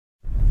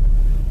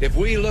if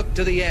we look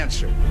to the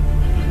answer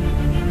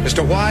as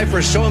to why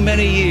for so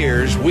many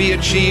years we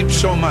achieved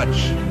so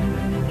much,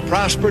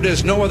 prospered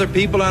as no other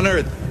people on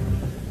earth,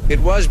 it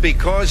was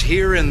because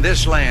here in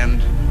this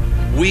land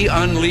we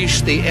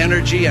unleashed the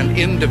energy and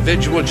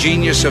individual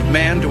genius of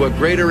man to a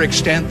greater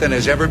extent than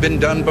has ever been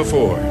done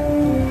before.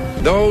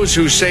 Those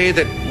who say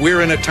that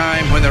we're in a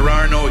time when there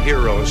are no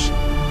heroes,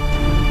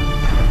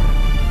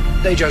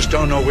 they just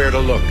don't know where to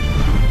look.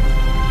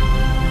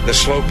 The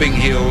sloping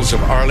hills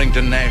of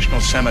Arlington National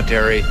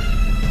Cemetery,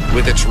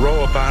 with its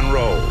row upon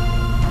row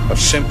of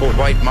simple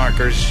white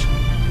markers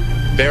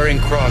bearing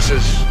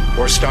crosses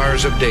or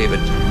stars of David,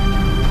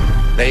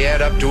 they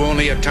add up to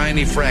only a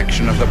tiny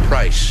fraction of the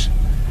price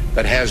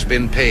that has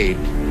been paid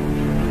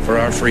for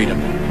our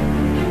freedom.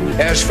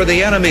 As for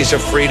the enemies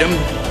of freedom,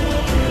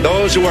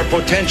 those who are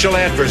potential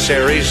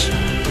adversaries,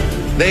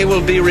 they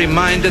will be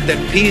reminded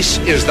that peace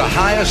is the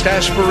highest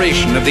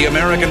aspiration of the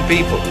American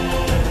people.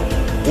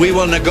 We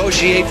will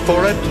negotiate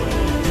for it,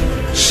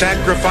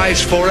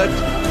 sacrifice for it.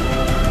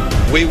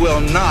 We will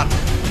not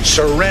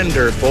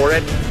surrender for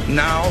it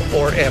now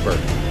or ever.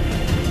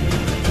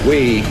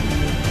 We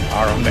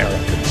are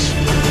Americans.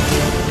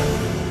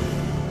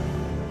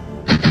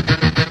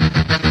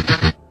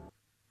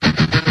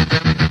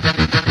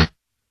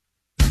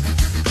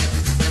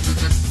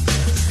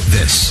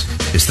 This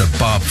is the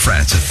Bob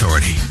Frantz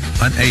Authority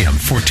on AM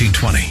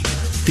 1420.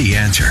 The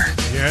Answer.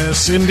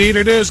 Yes, indeed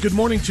it is. Good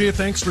morning to you.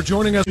 Thanks for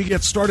joining us. We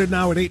get started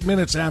now at 8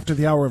 minutes after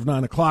the hour of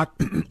 9 o'clock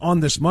on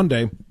this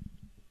Monday,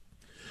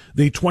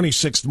 the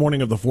 26th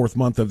morning of the 4th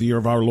month of the year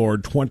of our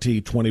Lord,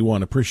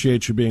 2021.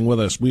 Appreciate you being with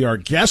us. We are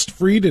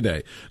guest-free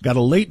today. Got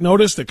a late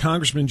notice that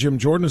Congressman Jim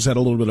Jordan has had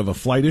a little bit of a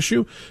flight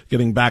issue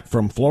getting back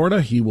from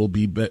Florida. He will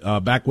be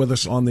back with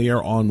us on the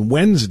air on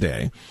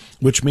Wednesday,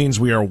 which means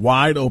we are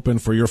wide open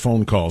for your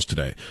phone calls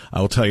today.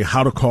 I will tell you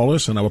how to call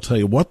us, and I will tell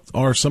you what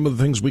are some of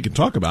the things we can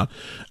talk about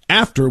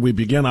after we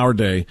begin our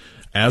day,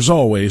 as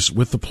always,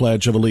 with the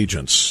Pledge of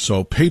Allegiance.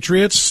 So,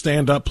 patriots,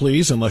 stand up,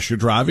 please. Unless you're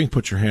driving,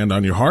 put your hand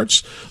on your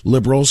hearts.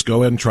 Liberals,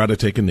 go ahead and try to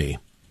take a knee.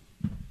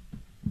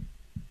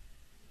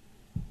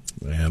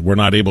 And we're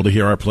not able to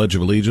hear our Pledge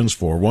of Allegiance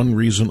for one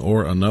reason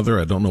or another.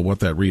 I don't know what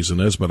that reason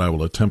is, but I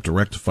will attempt to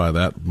rectify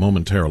that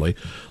momentarily.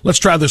 Let's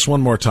try this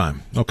one more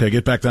time. Okay,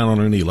 get back down on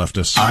our knee,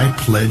 leftists. I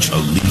pledge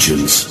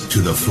allegiance to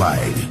the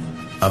flag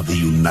of the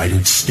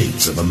United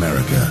States of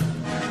America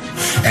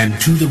and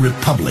to the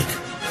republic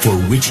for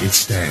which it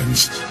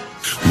stands,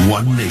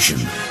 one nation,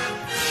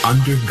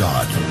 under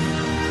God,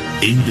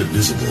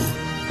 indivisible,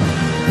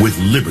 with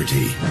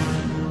liberty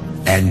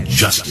and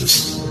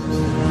justice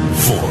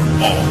for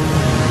all.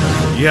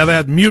 Yeah,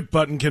 that mute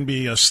button can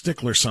be a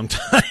stickler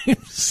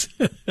sometimes.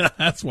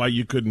 That's why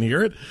you couldn't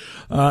hear it.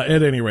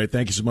 At any rate,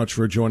 thank you so much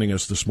for joining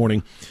us this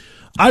morning.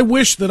 I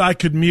wish that I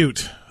could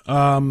mute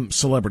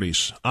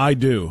celebrities. I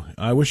do.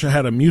 I wish I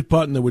had a mute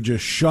button that would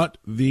just shut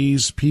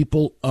these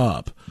people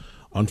up.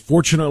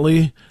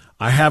 Unfortunately,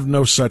 I have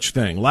no such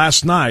thing.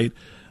 Last night,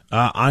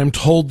 I'm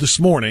told this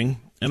morning,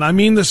 and I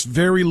mean this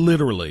very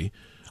literally,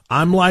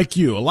 I'm like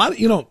you.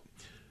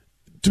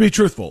 To be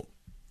truthful,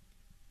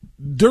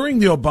 during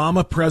the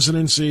Obama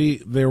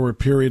presidency, there were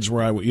periods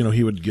where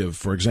he would give,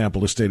 for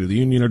example, a State of the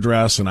Union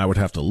address, and I would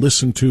have to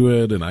listen to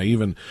it, and I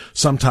even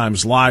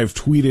sometimes live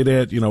tweeted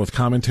it, with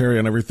commentary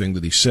on everything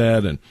that he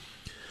said, and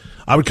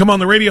I would come on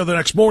the radio the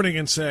next morning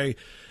and say,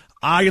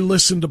 I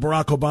listened to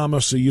Barack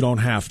Obama, so you don't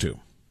have to.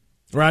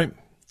 Right?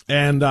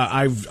 And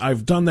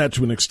I've done that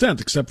to an extent,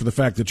 except for the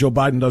fact that Joe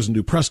Biden doesn't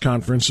do press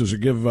conferences or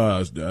give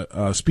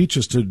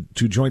speeches to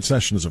joint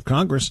sessions of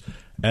Congress,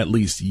 at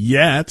least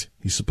yet.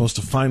 He's supposed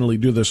to finally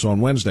do this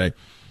on Wednesday.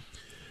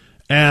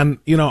 And,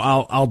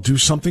 I'll do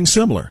something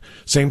similar.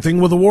 Same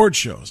thing with award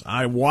shows.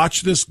 I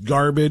watch this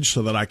garbage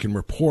so that I can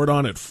report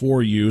on it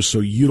for you so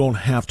you don't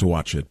have to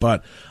watch it.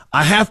 But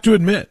I have to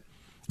admit,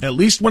 at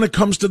least when it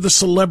comes to the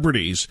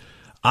celebrities,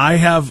 I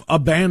have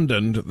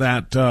abandoned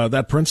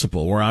that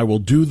principle where I will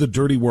do the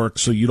dirty work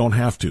so you don't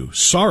have to.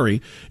 Sorry,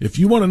 if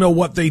you want to know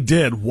what they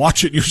did,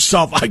 watch it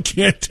yourself. I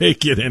can't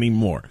take it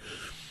anymore.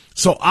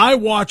 So I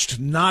watched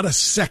not a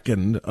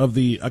second of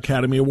the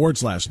Academy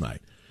Awards last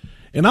night.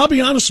 And I'll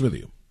be honest with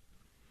you,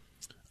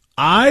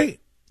 I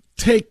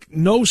take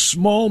no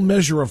small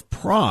measure of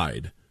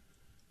pride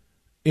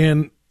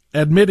in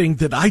admitting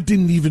that I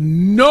didn't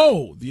even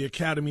know the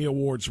Academy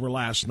Awards were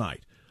last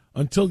night.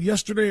 Until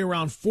yesterday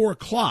around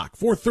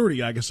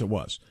 4:30, I guess it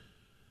was,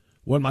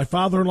 when my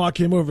father-in-law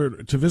came over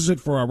to visit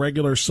for our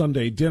regular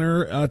Sunday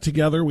dinner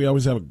together. We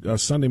always have a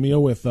Sunday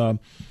meal with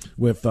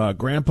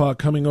Grandpa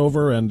coming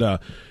over,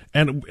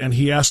 and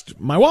he asked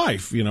my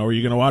wife, are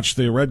you going to watch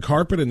the red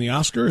carpet and the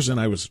Oscars? And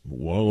I was,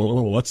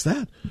 whoa, what's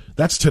that?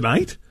 That's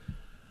tonight?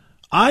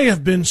 I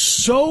have been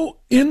so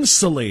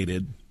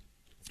insulated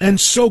and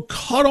so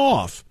cut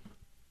off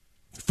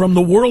from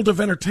the world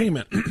of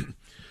entertainment.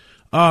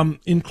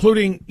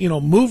 Including,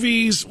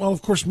 movies. Well,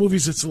 of course,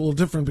 movies, it's a little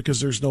different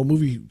because there's no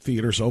movie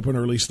theaters open,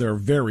 or at least there are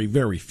very,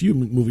 very few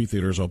movie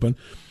theaters open.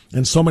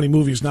 And so many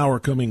movies now are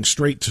coming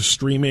straight to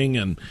streaming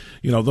and,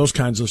 those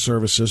kinds of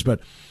services. But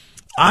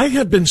I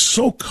have been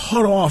so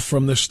cut off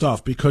from this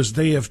stuff because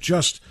they have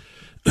just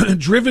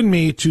driven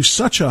me to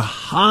such a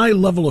high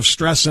level of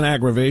stress and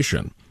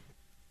aggravation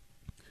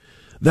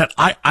that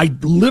I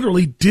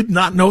literally did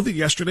not know that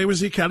yesterday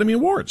was the Academy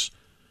Awards.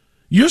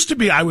 Used to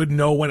be I would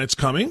know when it's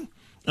coming,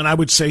 and I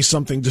would say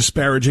something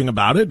disparaging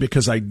about it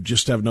because I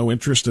just have no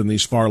interest in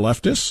these far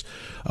leftists,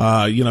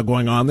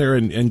 going on there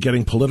and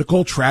getting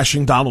political,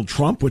 trashing Donald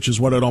Trump, which is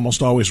what it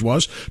almost always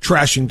was,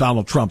 trashing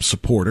Donald Trump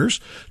supporters,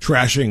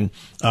 trashing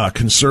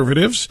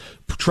conservatives,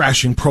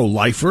 trashing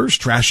pro-lifers,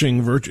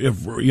 trashing,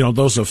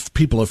 those of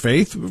people of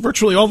faith,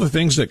 virtually all the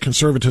things that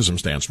conservatism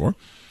stands for,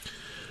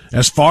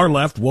 as far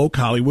left woke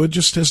Hollywood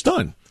just has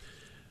done.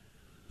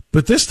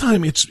 But this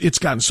time it's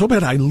gotten so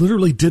bad I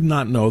literally did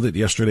not know that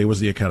yesterday was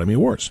the Academy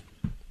Awards.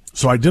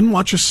 So I didn't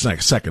watch a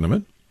second of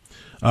it,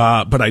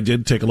 but I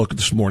did take a look at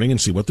this morning and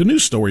see what the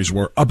news stories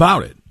were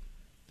about it.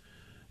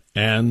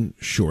 And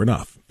sure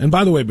enough. And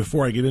by the way,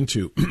 before I get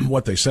into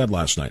what they said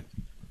last night,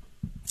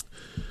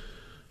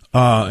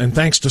 and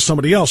thanks to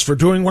somebody else for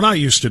doing what I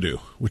used to do,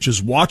 which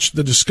is watch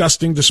the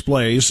disgusting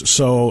displays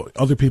so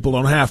other people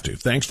don't have to.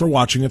 Thanks for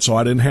watching it so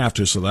I didn't have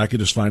to, so that I could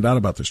just find out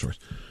about the stories.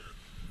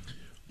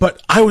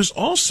 But I was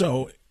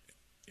also,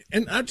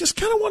 and I just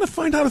kind of want to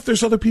find out if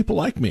there's other people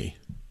like me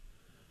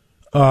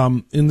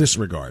in this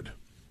regard.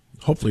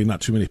 Hopefully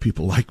not too many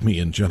people like me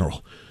in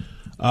general.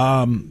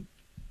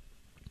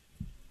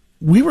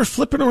 We were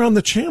flipping around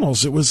the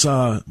channels. It was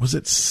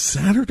it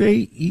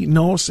Saturday?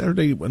 No,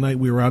 Saturday night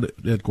we were out at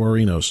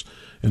Guarino's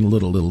in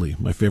Little Italy,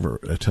 my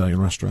favorite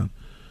Italian restaurant.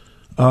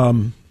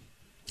 I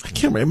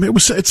can't remember. It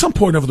was at some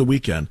point over the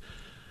weekend.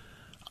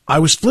 I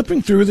was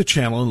flipping through the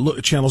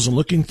channels and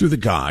looking through the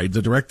guide,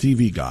 the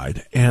DirecTV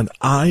guide, and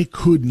I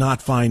could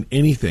not find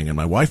anything. And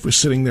my wife was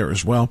sitting there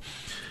as well.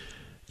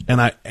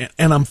 And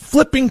I'm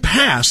flipping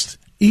past.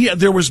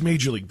 There was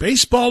Major League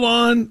Baseball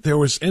on. There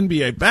was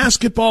NBA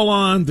basketball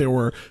on. There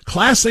were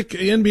classic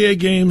NBA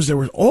games. There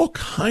were all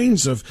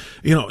kinds of,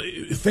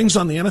 things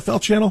on the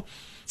NFL channel,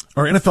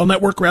 or NFL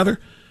Network rather.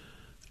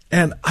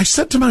 And I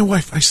said to my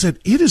wife,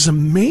 it is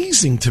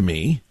amazing to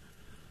me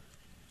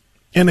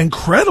and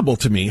incredible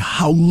to me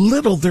how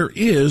little there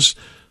is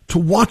to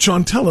watch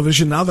on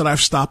television now that I've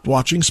stopped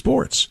watching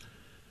sports.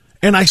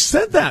 And I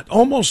said that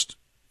almost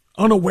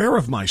unaware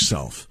of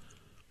myself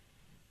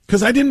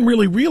because I didn't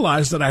really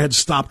realize that I had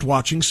stopped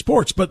watching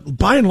sports. But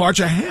by and large,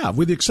 I have,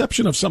 with the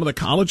exception of some of the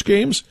college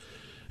games.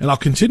 And I'll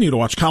continue to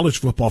watch college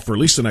football for at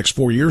least the next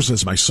 4 years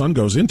as my son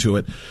goes into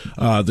it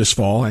this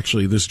fall,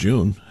 actually this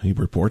June, he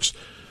reports.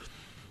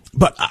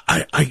 But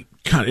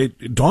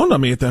it dawned on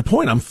me at that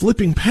point, I'm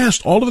flipping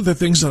past all of the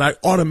things that I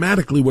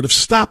automatically would have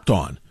stopped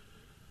on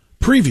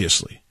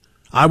previously.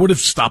 I would have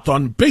stopped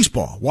on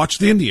baseball, watched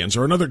the Indians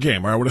or another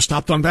game, or I would have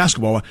stopped on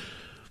basketball.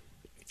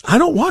 I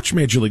don't watch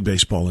Major League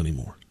Baseball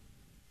anymore.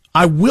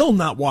 I will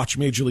not watch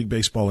Major League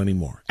Baseball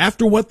anymore.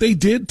 After what they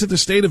did to the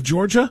state of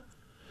Georgia,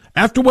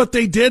 after what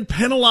they did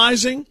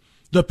penalizing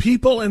the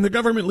people and the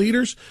government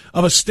leaders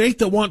of a state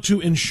that want to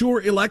ensure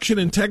election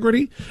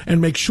integrity and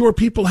make sure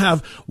people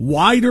have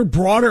wider,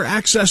 broader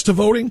access to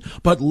voting,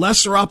 but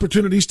lesser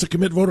opportunities to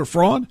commit voter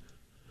fraud.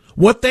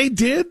 What they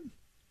did,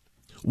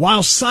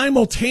 while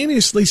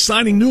simultaneously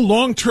signing new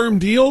long-term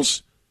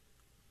deals,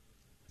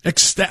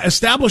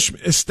 establishing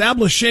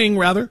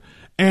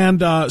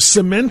and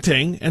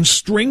cementing and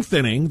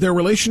strengthening their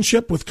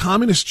relationship with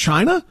communist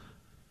China,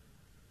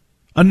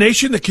 a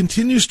nation that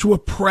continues to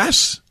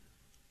oppress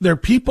their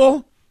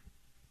people,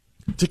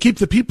 to keep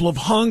the people of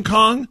Hong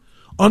Kong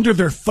under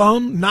their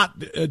thumb, not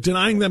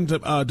denying them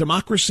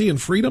democracy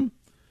and freedom.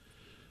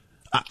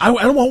 I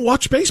won't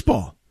watch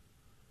baseball.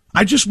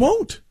 I just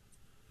won't.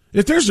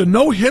 If there's a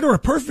no-hit or a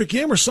perfect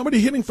game or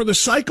somebody hitting for the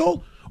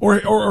cycle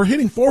or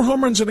hitting 4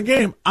 home runs in a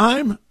game,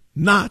 I'm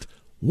not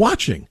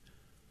watching.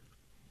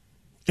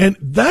 And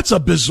that's a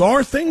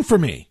bizarre thing for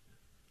me.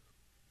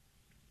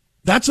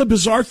 That's a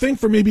bizarre thing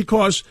for me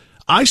because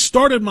I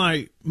started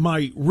my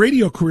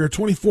radio career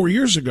 24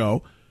 years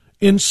ago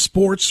in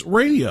sports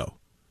radio.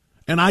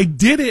 And I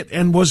did it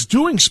and was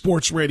doing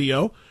sports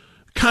radio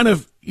kind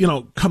of,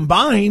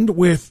 combined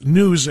with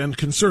news and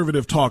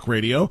conservative talk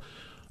radio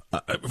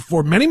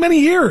for many, many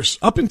years,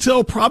 up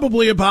until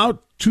probably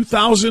about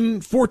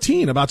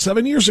 2014, about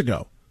 7 years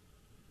ago.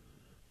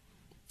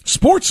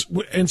 Sports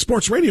and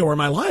sports radio are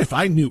my life.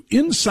 I knew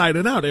inside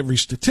and out every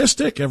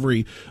statistic,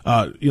 every,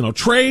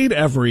 trade,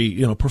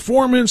 every,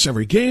 performance,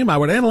 every game I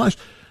would analyze.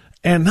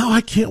 And now I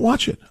can't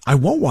watch it. I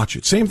won't watch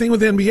it. Same thing with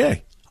the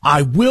NBA.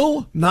 I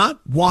will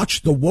not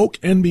watch the woke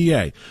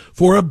NBA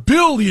for a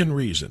billion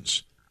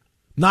reasons,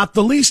 not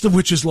the least of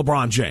which is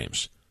LeBron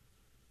James.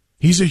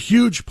 He's a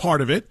huge part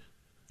of it,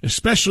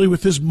 especially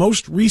with his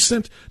most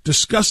recent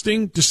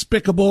disgusting,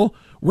 despicable,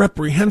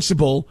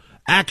 reprehensible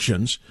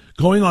actions,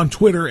 going on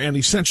Twitter and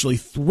essentially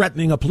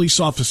threatening a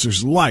police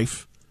officer's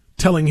life,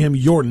 telling him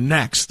you're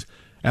next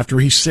after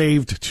he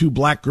saved 2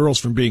 black girls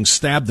from being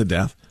stabbed to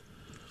death.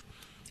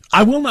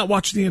 I will not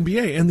watch the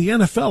NBA. And the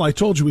NFL, I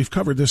told you we've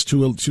covered this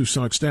to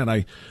some extent.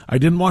 I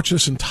didn't watch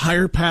this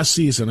entire past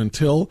season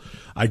until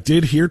I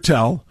did hear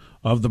tell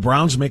of the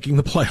Browns making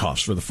the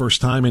playoffs for the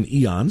first time in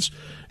eons.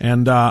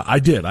 And I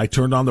did. I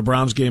turned on the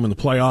Browns game in the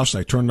playoffs.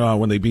 I turned on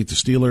when they beat the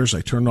Steelers.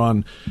 I turned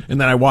on, and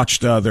then I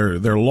watched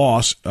their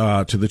loss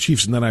to the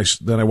Chiefs, and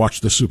then I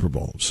watched the Super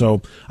Bowl.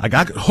 So I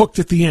got hooked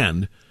at the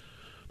end.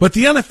 But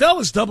the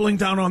NFL is doubling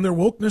down on their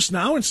wokeness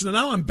now, and so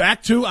now I'm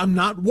back to I'm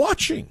not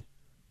watching.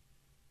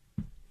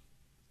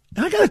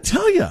 And I got to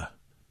tell you,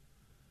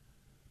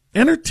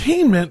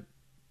 entertainment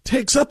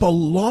takes up a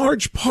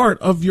large part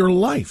of your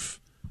life.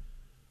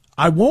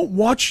 I won't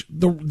watch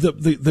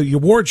the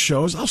award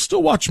shows. I'll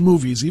still watch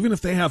movies, even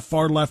if they have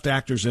far left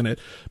actors in it,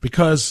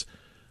 because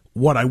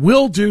what I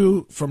will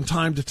do from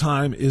time to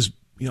time is,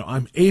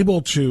 I'm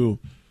able to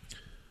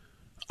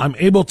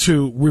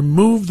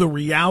remove the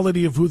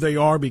reality of who they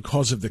are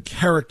because of the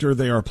character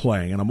they are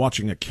playing. And I'm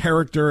watching a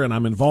character, and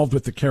I'm involved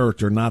with the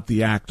character, not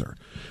the actor.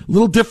 A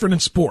little different in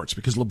sports,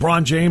 because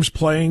LeBron James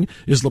playing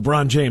is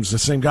LeBron James, the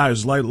same guy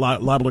who's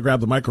liable to grab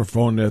the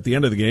microphone at the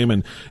end of the game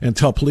and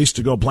tell police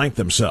to go blank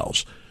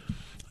themselves.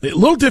 A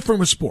little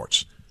different with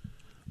sports.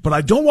 But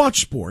I don't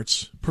watch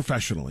sports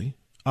professionally.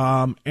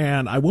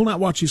 And I will not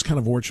watch these kind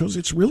of award shows.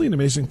 It's really an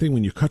amazing thing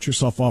when you cut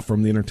yourself off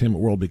from the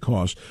entertainment world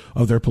because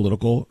of their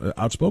political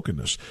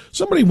outspokenness.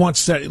 Somebody once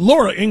said,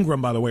 Laura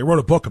Ingraham, by the way, wrote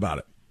a book about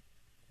it.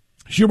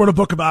 She wrote a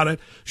book about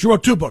it. She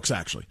wrote 2 books,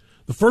 actually.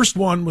 The first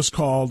one was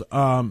called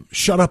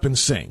Shut Up and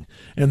Sing.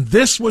 And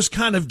this was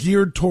kind of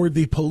geared toward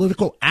the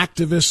political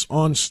activists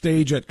on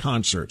stage at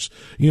concerts.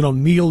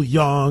 Neil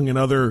Young and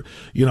other,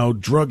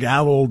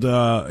 drug-addled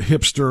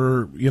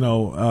hipster,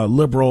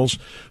 liberals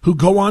who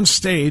go on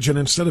stage and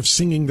instead of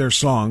singing their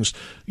songs,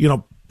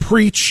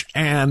 preach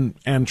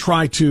and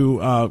try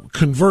to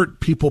convert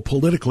people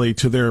politically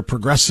to their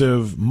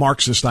progressive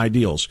Marxist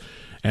ideals.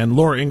 And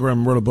Laura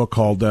Ingraham wrote a book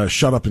called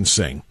Shut Up and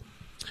Sing.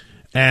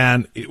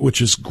 And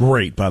which is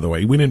great, by the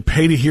way. We didn't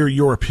pay to hear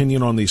your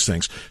opinion on these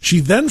things. She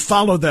then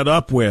followed that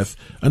up with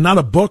not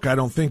a book, I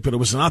don't think, but it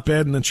was an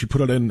op-ed, and then she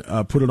put it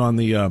on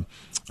the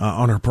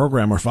on her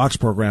program, our Fox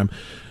program.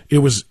 It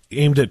was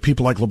aimed at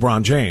people like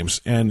LeBron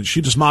James, and she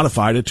just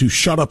modified it to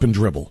shut up and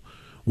dribble.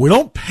 We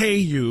don't pay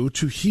you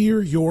to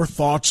hear your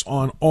thoughts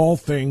on all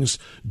things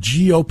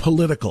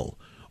geopolitical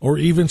or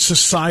even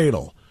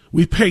societal.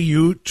 We pay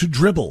you to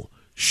dribble,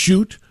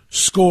 shoot,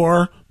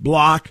 score,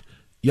 block,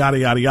 yada,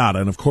 yada, yada.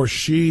 And, of course,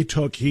 she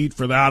took heat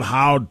for that.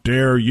 How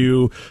dare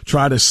you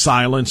try to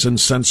silence and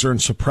censor and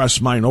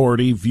suppress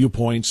minority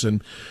viewpoints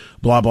and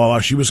blah, blah, blah.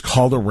 She was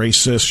called a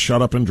racist,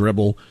 shut up and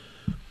dribble.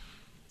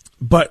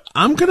 But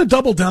I'm going to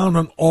double down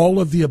on all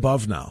of the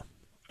above now.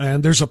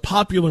 And there's a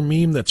popular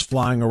meme that's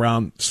flying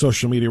around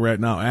social media right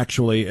now,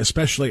 actually,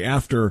 especially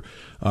after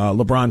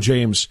LeBron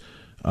James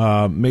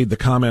made the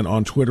comment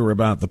on Twitter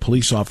about the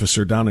police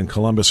officer down in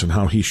Columbus and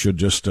how he should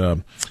just,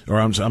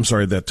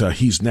 that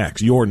he's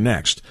next, you're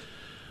next.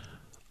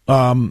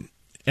 And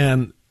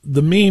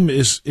the meme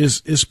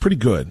is pretty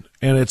good.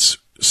 And it's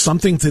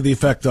something to the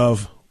effect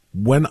of,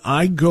 when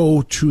I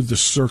go to the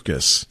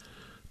circus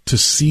to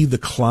see the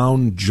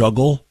clown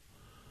juggle,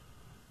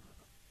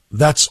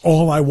 that's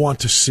all I want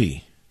to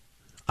see.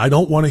 I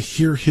don't want to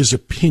hear his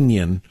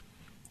opinion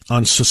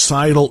on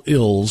societal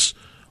ills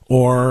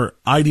or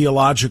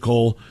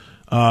ideological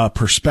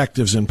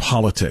perspectives in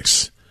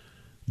politics.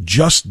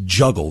 Just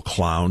juggle,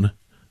 clown.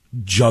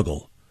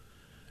 Juggle.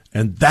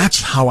 And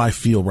that's how I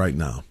feel right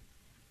now.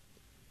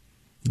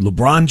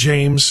 LeBron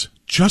James,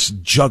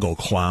 just juggle,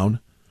 clown.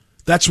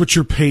 That's what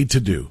you're paid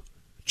to do.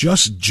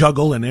 Just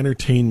juggle and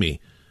entertain me.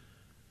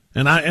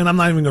 And I'm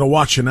not even going to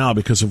watch you now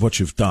because of what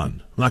you've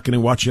done. I'm not going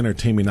to watch you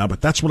entertain me now, but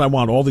that's what I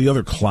want all the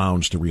other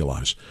clowns to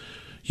realize.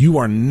 You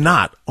are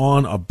not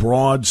on a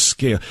broad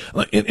scale.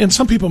 And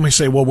some people may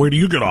say, well, where do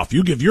you get off?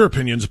 You give your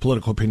opinions,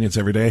 political opinions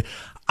every day.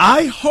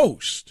 I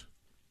host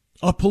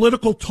a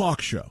political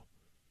talk show.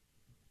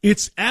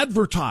 It's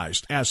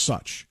advertised as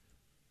such.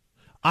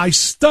 I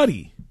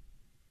study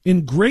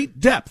in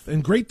great depth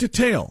and great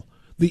detail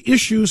the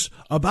issues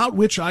about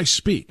which I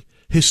speak,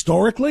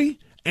 historically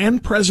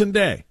and present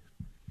day.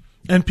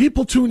 And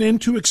people tune in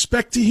to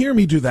expect to hear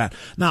me do that.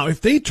 Now,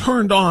 if they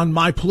turned on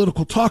my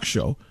political talk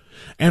show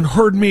and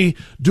heard me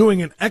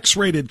doing an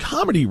X-rated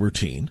comedy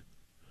routine,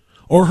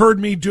 or heard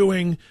me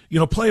doing,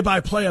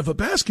 play-by-play of a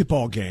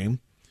basketball game,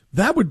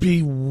 that would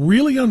be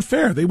really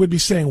unfair. They would be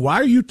saying, why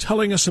are you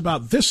telling us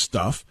about this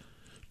stuff?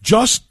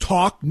 Just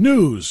talk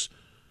news.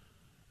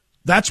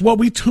 That's what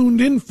we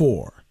tuned in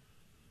for.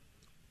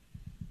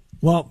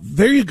 Well,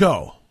 there you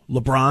go,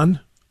 LeBron.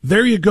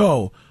 There you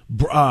go.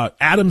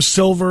 Adam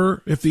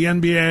Silver, if the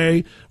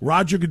NBA,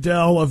 Roger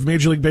Goodell of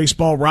Major League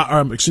Baseball, of the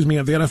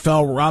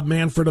NFL, Rob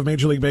Manfred of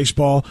Major League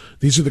Baseball.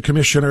 These are the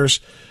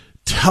commissioners.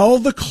 Tell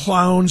the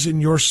clowns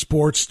in your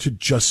sports to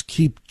just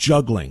keep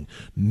juggling.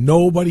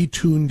 Nobody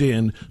tuned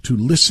in to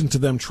listen to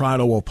them try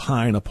to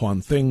opine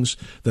upon things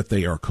that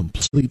they are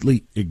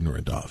completely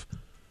ignorant of.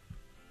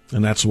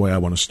 And that's the way I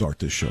want to start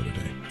this show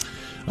today.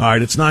 All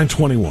right, it's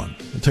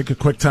 9:21. I'll take a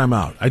quick time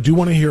out. I do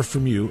want to hear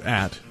from you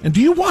and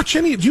do you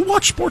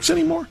watch sports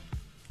anymore?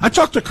 I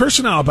talked to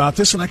Kirsanow about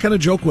this, and I kind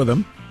of joke with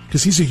him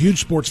because he's a huge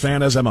sports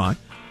fan, as am I.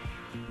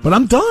 But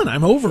I'm done.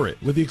 I'm over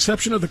it, with the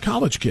exception of the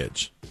college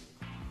kids.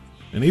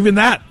 And even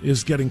that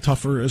is getting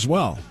tougher as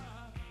well,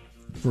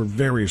 for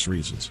various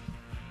reasons.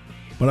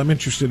 But I'm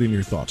interested in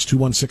your thoughts.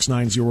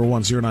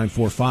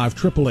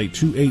 216-901-0945,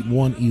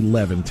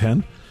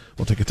 888-281-1110.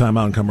 We'll take a time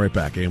out and come right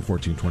back. AM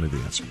 1420, The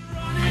Answer.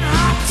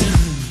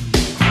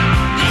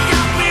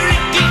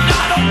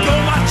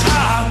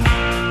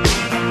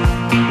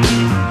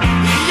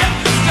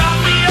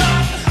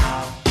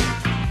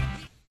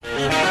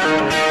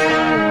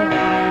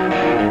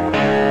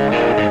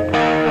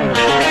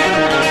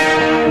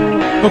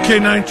 Okay,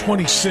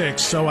 9:26.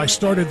 So I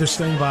started this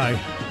thing by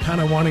kind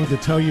of wanting to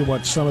tell you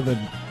what some of the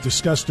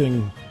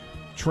disgusting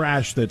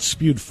trash that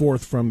spewed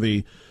forth from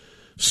the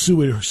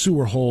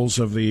sewer holes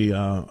of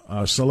the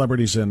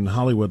celebrities in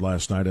Hollywood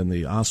last night in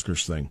the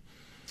Oscars thing.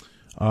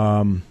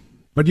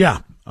 But yeah,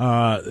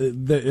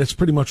 it's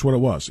pretty much what it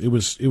was. It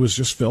was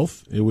just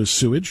filth. It was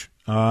sewage,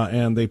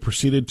 and they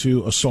proceeded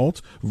to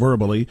assault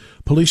verbally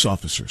police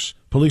officers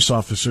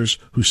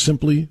who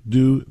simply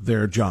do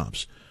their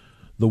jobs.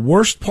 The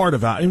worst part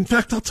about, in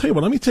fact, I'll tell you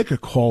what, let me take a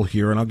call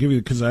here, and I'll give you,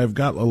 because I've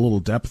got a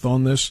little depth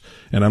on this,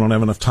 and I don't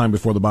have enough time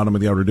before the bottom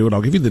of the hour to do it.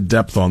 I'll give you the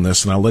depth on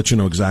this, and I'll let you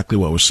know exactly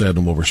what was said,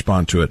 and we'll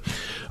respond to it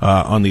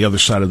on the other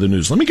side of the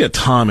news. Let me get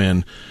Tom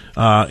in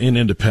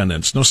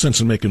Independence. No sense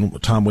in making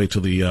Tom wait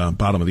till the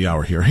bottom of the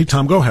hour here. Hey,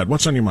 Tom, go ahead.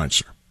 What's on your mind,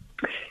 sir?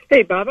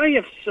 Hey, Bob, I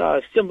have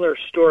a similar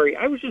story.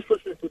 I was just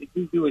listening to the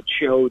You Do It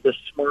show this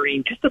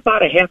morning, just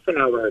about a half an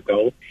hour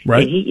ago,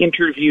 right? And he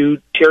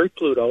interviewed Terry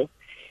Pluto.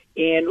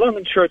 And long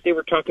and short, they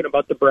were talking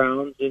about the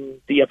Browns and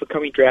the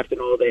upcoming draft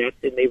and all that,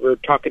 and they were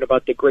talking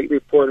about the great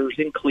reporters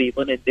in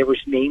Cleveland, and there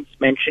was names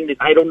mentioned, and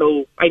I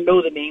know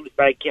the names,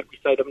 but I can't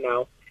recite them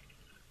now.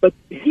 But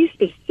he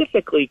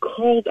specifically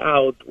called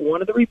out one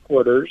of the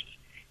reporters,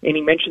 and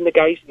he mentioned the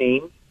guy's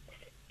name,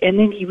 and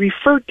then he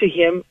referred to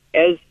him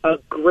as a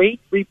great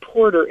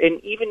reporter,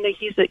 and even that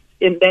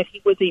that he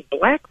was a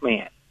black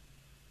man,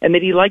 and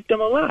that he liked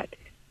him a lot.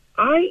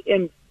 I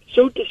am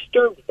so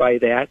disturbed by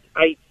that,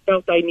 I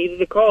felt I needed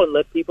to call and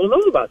let people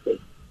know about this.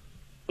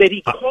 That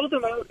he called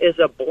him out as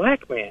a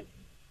black man.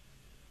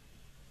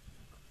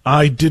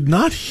 I did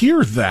not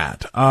hear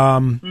that.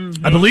 I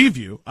believe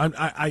you.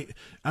 I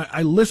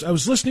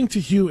was listening to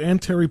Hugh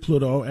and Terry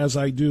Pluto, as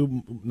I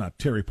do, not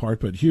Terry part,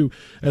 but Hugh,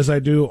 as I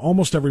do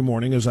almost every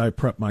morning as I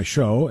prep my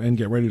show and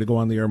get ready to go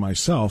on the air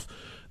myself.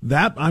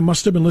 That, I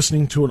must have been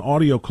listening to an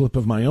audio clip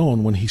of my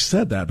own when he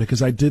said that,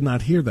 because I did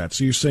not hear that.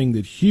 So you're saying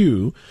that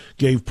Hugh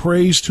gave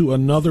praise to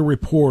another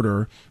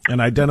reporter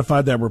and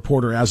identified that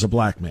reporter as a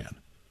black man?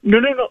 No.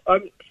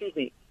 Excuse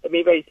me.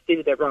 Maybe I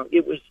stated that wrong.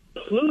 It was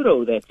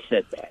Pluto that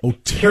said that. Oh,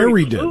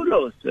 Terry did.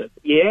 Pluto said,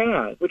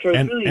 yeah. Which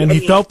I really, and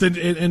he felt that,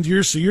 and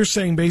you're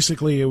saying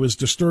basically it was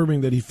disturbing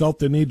that he felt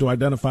the need to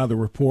identify the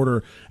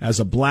reporter as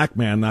a black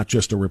man, not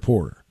just a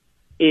reporter.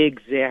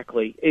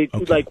 Exactly.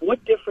 Okay. Like,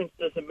 what difference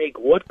does it make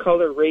what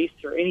color, race,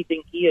 or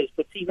anything he is?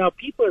 But see, now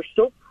people are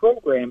so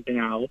programmed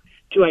now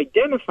to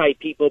identify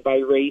people by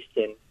race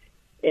and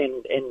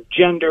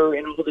gender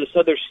and all this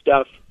other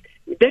stuff.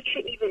 That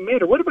shouldn't even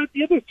matter. What about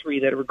the other three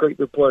that were great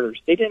reporters?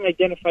 They didn't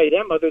identify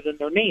them other than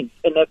their names,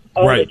 and that's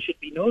all right. that should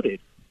be noted.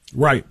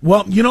 Right.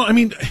 Well, I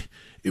mean,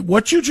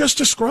 what you just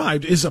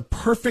described is a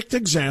perfect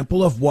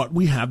example of what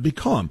we have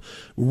become.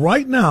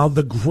 Right now,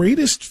 the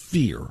greatest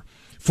fear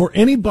for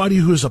anybody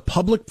who is a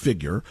public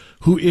figure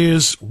who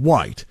is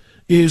white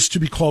is to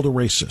be called a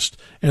racist.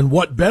 And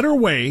what better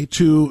way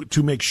to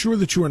make sure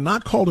that you are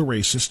not called a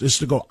racist is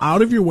to go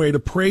out of your way to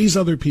praise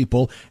other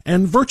people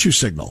and virtue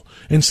signal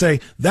and say,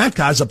 that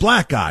guy's a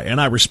black guy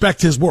and I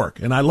respect his work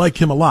and I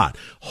like him a lot.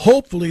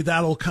 Hopefully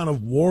that'll kind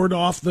of ward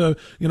off the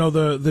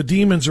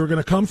demons who are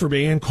going to come for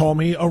me and call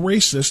me a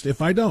racist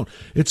if I don't.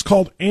 It's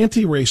called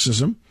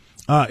anti-racism.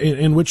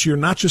 In which you're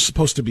not just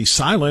supposed to be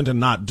silent and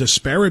not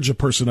disparage a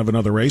person of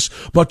another race,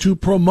 but to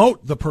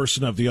promote the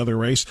person of the other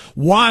race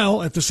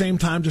while at the same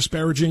time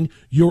disparaging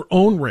your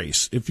own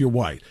race if you're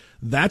white.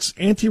 That's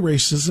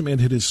anti-racism,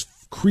 and it is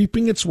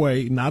creeping its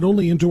way not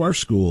only into our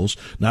schools,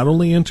 not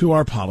only into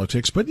our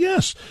politics, but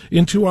yes,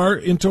 into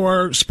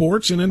our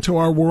sports and into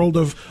our world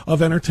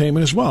of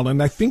entertainment as well.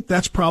 And I think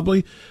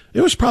it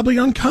was probably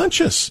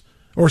unconscious.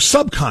 Or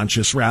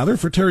subconscious, rather,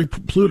 for Terry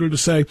Pluto to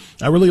say,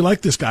 I really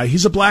like this guy.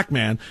 He's a black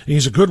man, and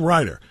he's a good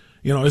writer.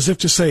 As if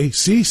to say,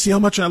 see how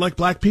much I like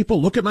black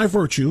people? Look at my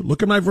virtue.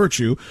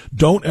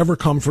 Don't ever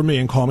come for me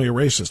and call me a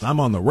racist. I'm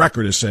on the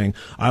record as saying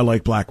I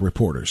like black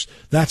reporters.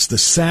 That's the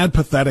sad,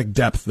 pathetic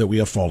depth that we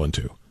have fallen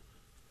to.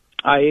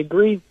 I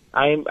agree.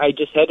 I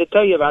just had to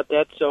tell you about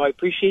that, so I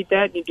appreciate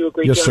that, and you do a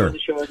great job on the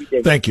show every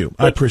day. Thank you.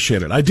 I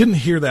appreciate it. I didn't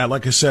hear that,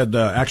 like I said,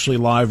 actually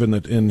live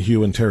in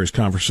Hugh and Terry's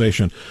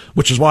conversation,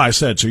 which is why I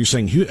said, so you're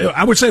saying Hugh,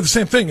 I would say the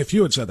same thing if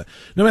Hugh had said that,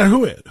 no matter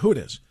who it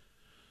is.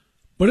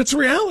 But it's a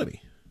reality.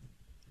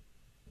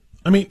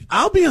 I mean,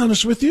 I'll be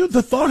honest with you,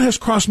 the thought has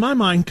crossed my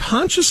mind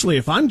consciously.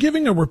 If I'm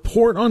giving a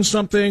report on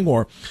something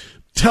or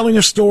telling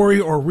a story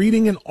or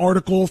reading an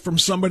article from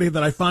somebody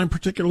that I find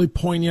particularly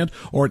poignant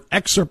or an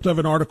excerpt of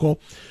an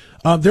article,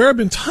 there have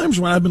been times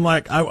when I've been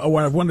like,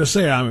 what I wanted to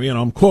say,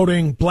 I'm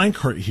quoting blank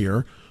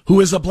here, who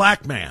is a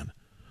black man,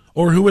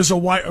 or who is a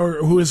white,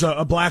 or who is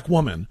a black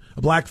woman,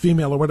 a black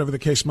female, or whatever the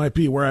case might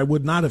be, where I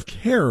would not have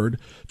cared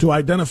to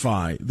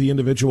identify the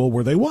individual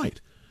were they white.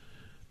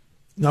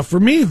 Now, for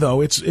me, though,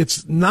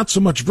 it's not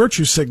so much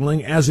virtue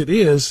signaling as it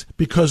is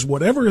because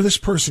whatever this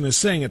person is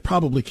saying, it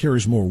probably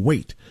carries more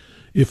weight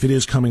if it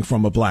is coming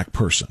from a black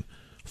person.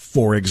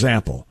 For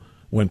example,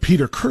 when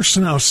Peter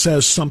Kirsanow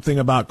says something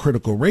about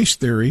critical race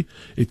theory,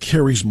 it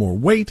carries more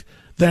weight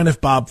than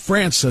if Bob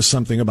Frantz says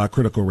something about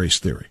critical race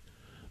theory.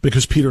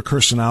 Because Peter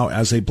Kirsanow,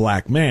 as a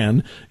black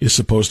man, is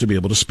supposed to be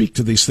able to speak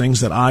to these things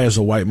that I, as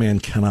a white man,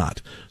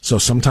 cannot. So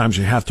sometimes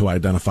you have to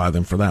identify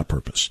them for that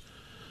purpose.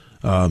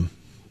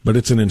 But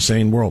it's an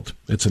insane world.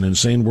 It's an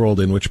insane world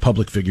in which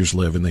public figures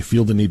live, and they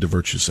feel the need to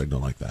virtue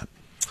signal like that.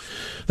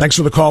 Thanks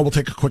for the call. We'll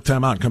take a quick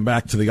time out and come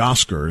back to the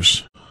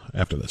Oscars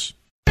after this.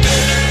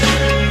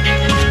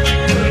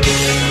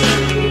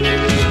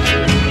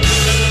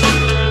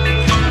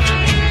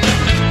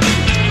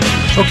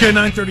 Okay,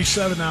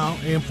 9:37 now,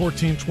 AM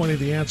 1420,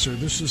 The Answer.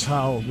 This is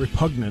how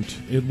repugnant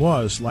it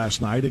was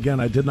last night.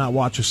 Again, I did not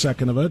watch a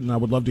second of it, and I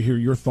would love to hear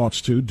your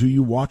thoughts, too. Do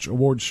you watch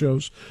award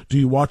shows? Do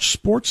you watch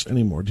sports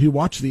anymore? Do you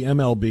watch the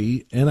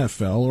MLB,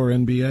 NFL, or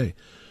NBA?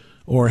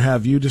 Or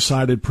have you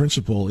decided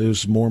principle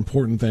is more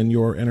important than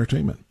your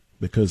entertainment?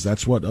 Because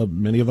that's what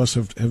many of us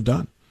have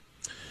done.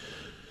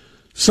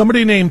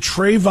 Somebody named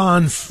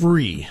Trayvon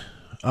Free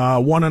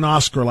won an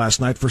Oscar last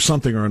night for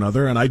something or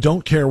another, and I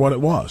don't care what it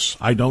was.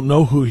 I don't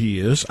know who he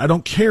is. I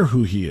don't care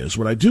who he is.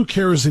 What I do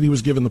care is that he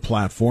was given the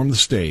platform, the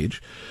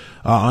stage,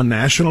 on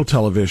national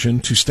television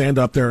to stand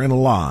up there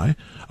and lie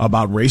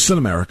about race in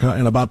America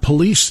and about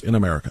police in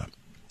America.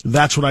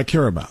 That's what I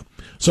care about.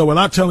 So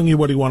without telling you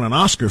what he won an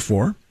Oscar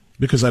for,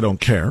 because I don't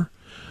care,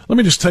 let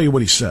me just tell you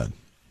what he said.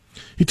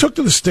 He took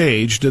to the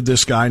stage, did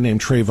this guy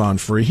named Trayvon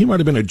Free. He might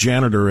have been a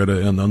janitor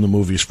in the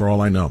movies for all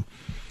I know,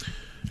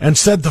 and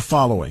said the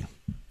following.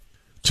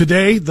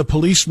 Today, the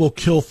police will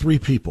kill 3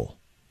 people,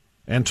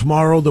 and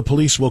tomorrow the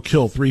police will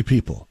kill 3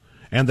 people.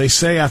 And they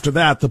say after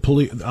that,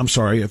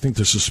 I think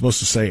this is supposed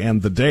to say,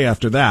 and the day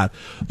after that,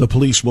 the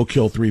police will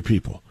kill 3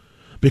 people.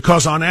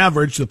 Because on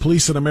average, the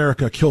police in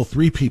America kill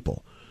 3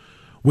 people,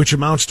 which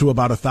amounts to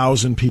about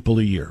 1,000 people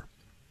a year.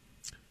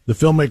 The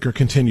filmmaker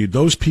continued,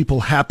 those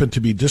people happen to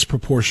be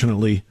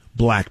disproportionately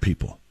black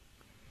people.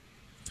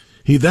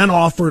 He then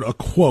offered a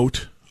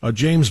quote, a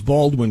James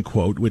Baldwin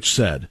quote, which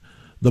said,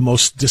 the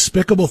most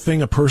despicable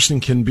thing a person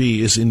can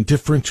be is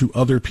indifferent to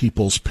other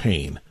people's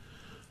pain.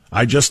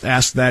 I just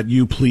ask that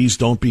you please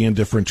don't be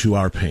indifferent to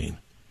our pain.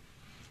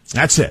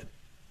 That's it.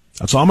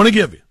 That's all I'm going to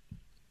give you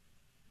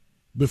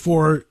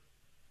before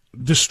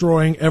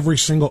destroying every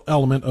single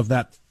element of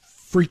that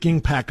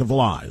freaking pack of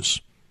lies.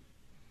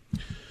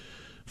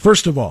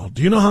 First of all,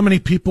 do you know how many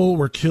people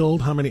were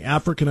killed, how many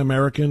African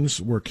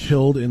Americans were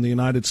killed in the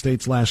United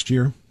States last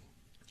year?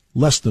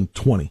 Less than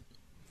 20.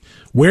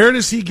 Where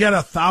does he get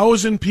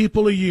 1,000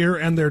 people a year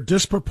and they're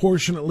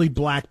disproportionately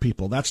black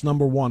people? That's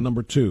number one.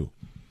 Number two,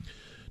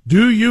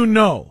 do you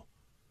know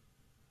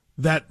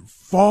that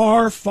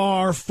far,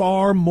 far,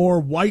 far more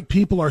white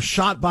people are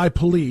shot by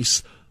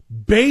police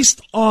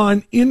based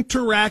on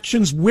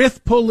interactions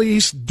with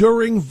police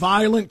during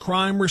violent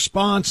crime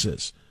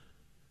responses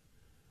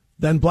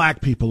than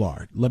black people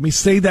are? Let me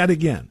say that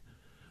again.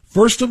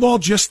 First of all,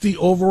 just the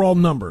overall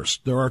numbers.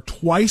 There are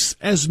twice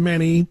as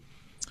many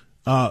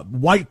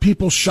white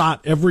people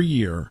shot every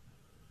year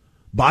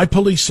by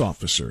police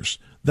officers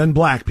than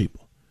black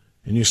people.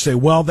 And you say,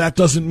 well, that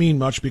doesn't mean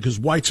much because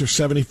whites are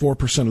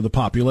 74% of the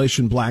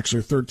population, blacks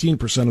are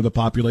 13% of the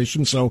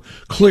population, so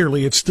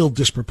clearly it's still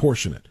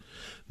disproportionate.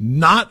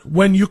 Not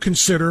when you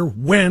consider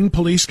when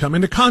police come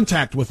into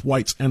contact with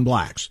whites and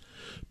blacks.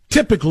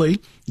 Typically,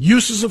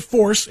 uses of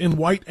force in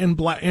white and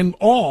black and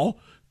all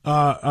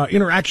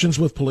interactions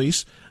with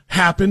police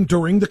happen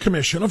during the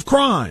commission of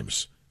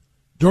crimes,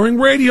 during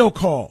radio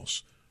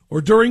calls, or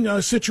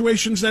during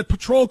situations that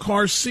patrol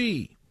cars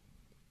see.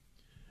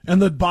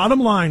 And the bottom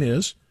line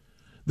is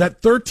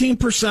that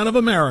 13% of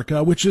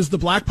America, which is the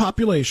black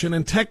population,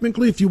 and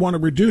technically, if you want to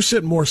reduce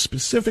it more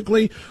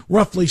specifically,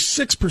 roughly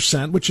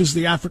 6%, which is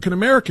the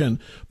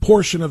African-American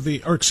portion of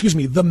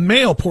the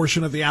male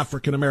portion of the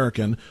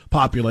African-American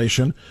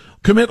population,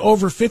 commit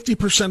over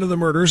 50% of the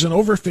murders and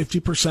over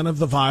 50% of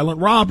the violent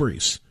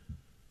robberies.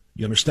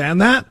 You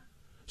understand that?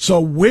 So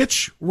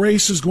which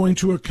race is going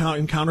to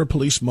encounter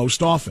police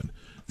most often?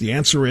 The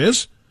answer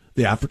is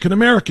the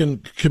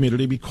African-American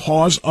community,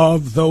 because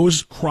of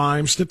those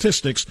crime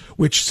statistics,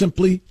 which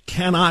simply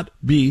cannot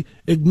be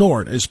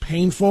ignored, as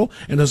painful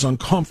and as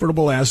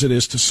uncomfortable as it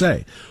is to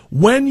say.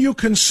 When you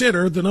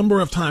consider the number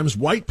of times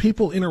white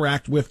people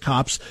interact with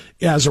cops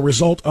as a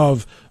result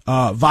of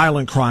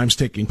violent crimes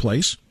taking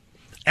place,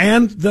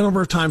 and the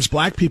number of times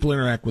black people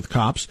interact with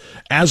cops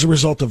as a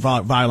result of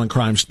violent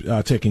crimes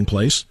taking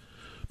place,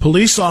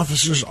 police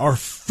officers are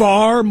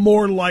far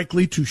more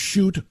likely to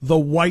shoot the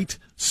white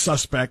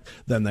suspect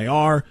than they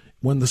are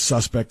when the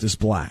suspect is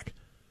black.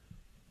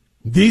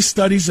 These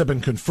studies have been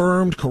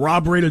confirmed,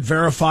 corroborated,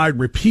 verified,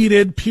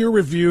 repeated,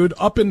 peer-reviewed,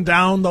 up and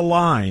down the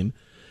line.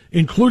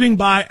 including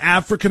by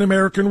African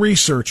American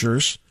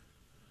researchers,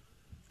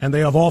 and they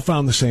have all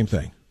found the same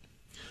thing.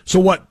 So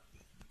what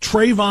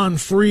Trayvon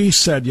Free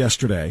said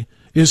yesterday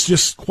is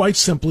just quite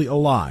simply a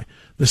lie.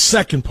 The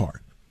second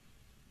part,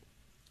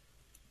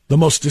 the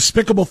most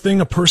despicable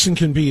thing a person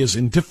can be is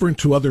indifferent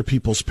to other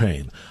people's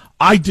pain.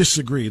 I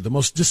disagree. The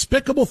most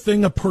despicable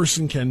thing a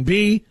person can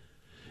be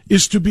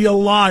is to be a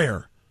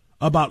liar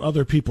about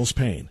other people's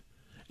pain.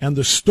 And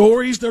the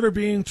stories that are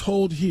being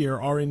told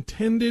here are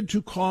intended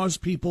to cause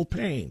people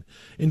pain,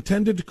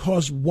 intended to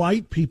cause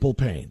white people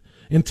pain,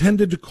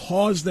 intended to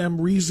cause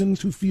them reason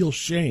to feel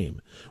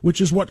shame,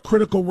 which is what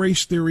critical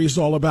race theory is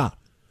all about.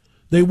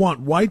 They want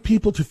white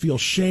people to feel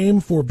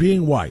shame for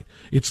being white.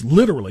 It's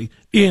literally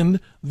in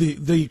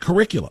the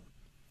curriculum.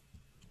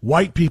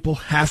 White people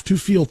have to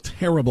feel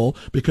terrible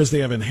because they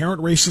have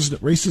inherent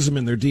racism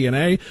in their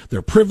DNA.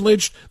 They're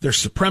privileged, they're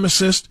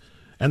supremacist,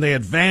 and they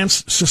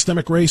advance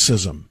systemic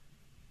racism.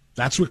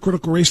 That's what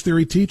critical race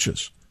theory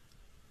teaches.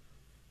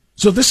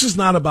 So this is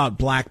not about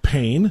black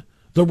pain.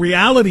 The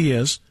reality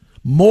is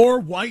more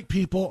white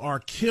people are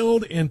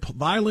killed in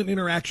violent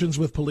interactions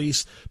with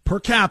police per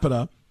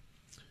capita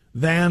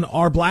than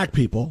are black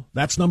people.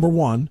 That's number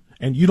one.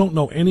 And you don't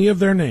know any of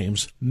their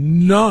names,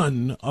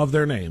 none of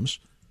their names,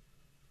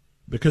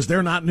 because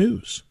they're not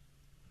news.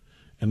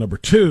 And number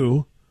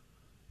two,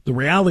 the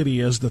reality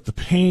is that the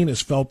pain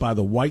is felt by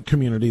the white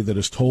community that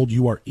is told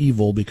you are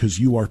evil because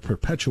you are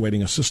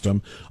perpetuating a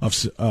system of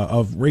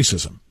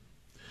racism.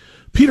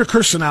 Peter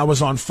Kirsanow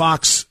was on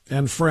Fox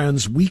and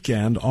Friends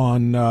Weekend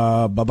on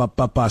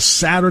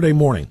Saturday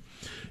morning.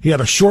 He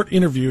had a short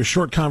interview, a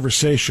short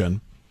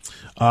conversation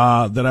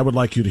that I would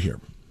like you to hear.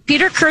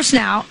 Peter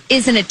Kirsanow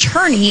is an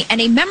attorney and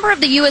a member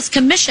of the U.S.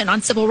 Commission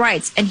on Civil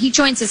Rights, and he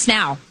joins us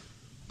now.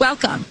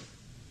 Welcome.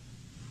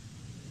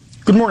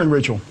 Good morning,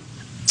 Rachel.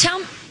 Tell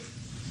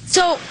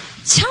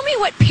me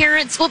what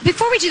parents, well,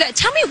 before we do that,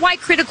 tell me why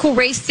critical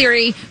race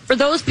theory, for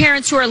those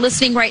parents who are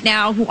listening right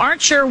now, who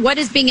aren't sure what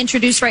is being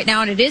introduced right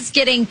now, and it is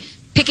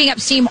picking up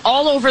steam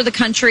all over the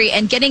country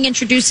and getting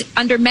introduced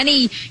under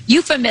many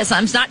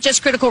euphemisms, not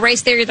just critical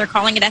race theory, they're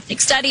calling it ethnic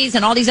studies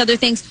and all these other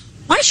things.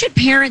 Why should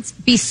parents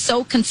be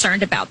so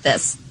concerned about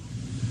this?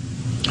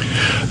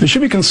 They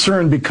should be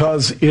concerned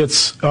because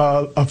it's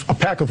a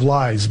pack of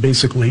lies,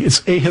 basically.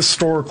 It's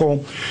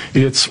ahistorical.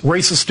 It's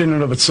racist in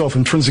and of itself,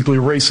 intrinsically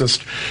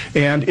racist.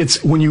 And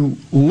it's when you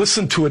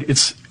listen to it,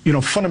 it's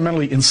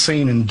fundamentally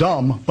insane and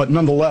dumb, but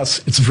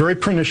nonetheless, it's very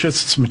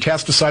pernicious. It's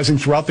metastasizing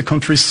throughout the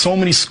country. So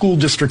many school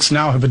districts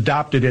now have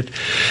adopted it.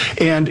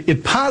 And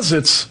it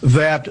posits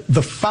that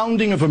the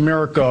founding of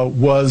America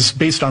was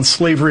based on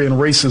slavery and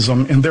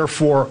racism, and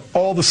therefore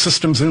all the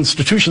systems and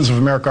institutions of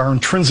America are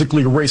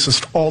intrinsically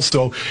racist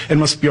also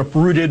and must be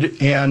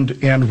uprooted and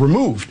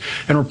removed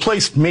and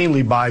replaced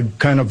mainly by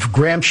kind of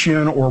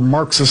Gramscian or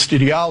Marxist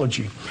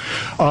ideology.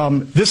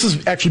 This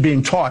is actually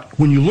being taught.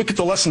 When you look at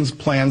the lessons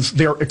plans,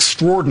 they're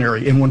extraordinary.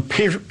 And when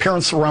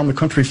parents around the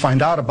country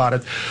find out about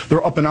it,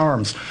 they're up in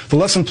arms. The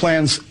lesson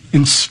plans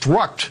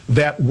instruct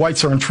that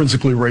whites are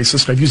intrinsically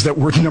racist. I've used that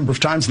word a number of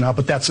times now,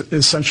 but that's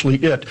essentially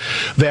it.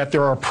 That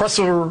there are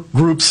oppressor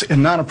groups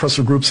and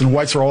non-oppressor groups, and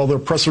whites are all the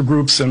oppressor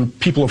groups, and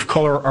people of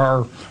color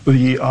are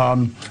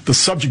the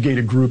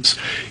subjugated groups.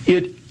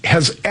 It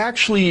has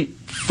actually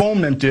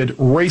fomented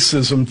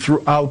racism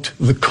throughout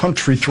the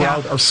country,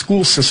 throughout our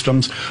school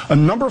systems. A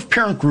number of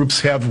parent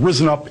groups have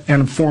risen up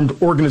and formed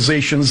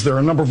organizations. There are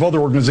a number of other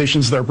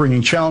organizations that are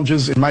bringing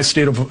challenges. In my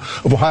state of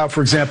Ohio,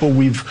 for example,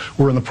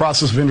 we're in the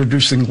process of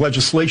introducing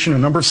legislation. A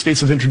number of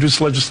states have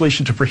introduced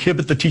legislation to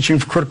prohibit the teaching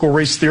of critical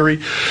race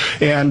theory,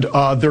 and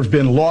there have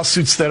been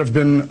lawsuits that have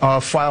been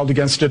filed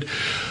against it.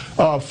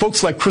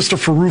 Folks like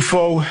Christopher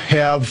Rufo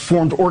have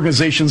formed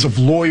organizations of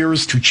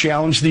lawyers to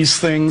challenge these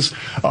things.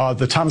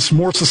 The Thomas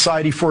More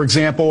Society, for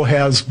example,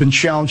 has been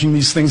challenging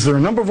these things. There are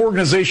a number of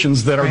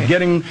organizations that are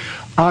getting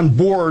on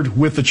board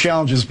with the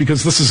challenges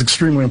because this is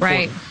extremely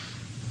important. Right.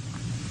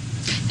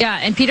 Yeah,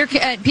 and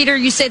Peter,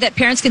 you say that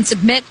parents can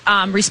submit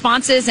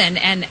responses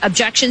and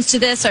objections to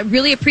this. I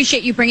really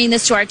appreciate you bringing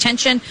this to our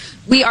attention.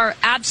 We are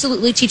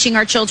absolutely teaching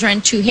our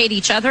children to hate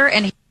each other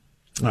and.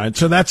 All right,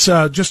 so that's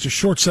just a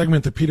short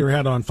segment that Peter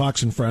had on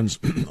Fox and Friends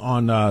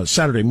on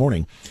Saturday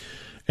morning.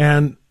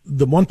 And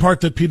the one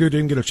part that Peter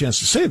didn't get a chance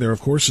to say there,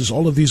 of course, is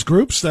all of these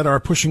groups that are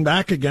pushing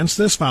back against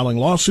this, filing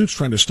lawsuits,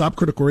 trying to stop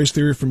critical race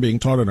theory from being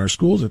taught in our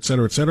schools, et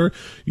cetera, et cetera.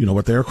 You know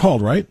what they are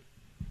called, right?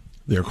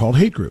 They're called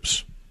hate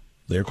groups.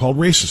 They're called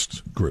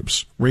racist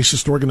groups,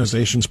 racist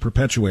organizations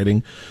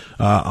perpetuating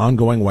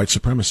ongoing white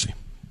supremacy.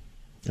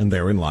 And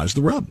therein lies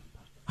the rub.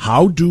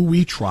 How do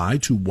we try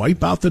to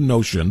wipe out the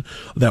notion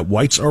that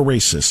whites are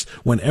racist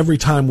when every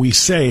time we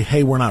say,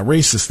 hey, we're not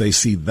racist,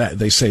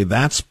 they say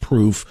that's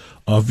proof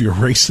of your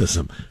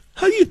racism?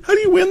 How do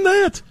you win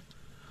that?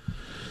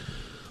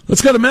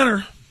 Let's go to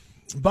Menor.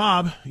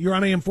 Bob, you're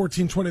on AM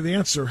 1420 The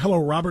Answer. Hello,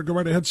 Robert. Go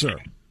right ahead, sir.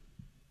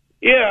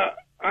 Yeah,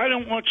 I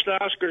don't watch the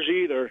Oscars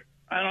either.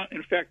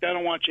 In fact, I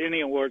don't watch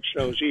any award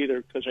shows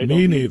either because I don't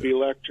need to be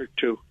lectured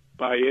to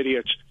by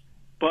idiots.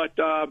 But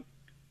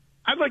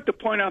I'd like to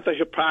point out the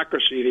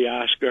hypocrisy of the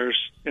Oscars,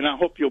 and I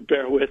hope you'll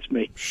bear with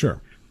me.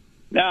 Sure.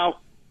 Now,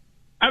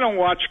 I don't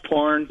watch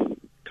porn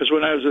because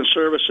when I was in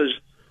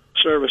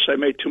service, I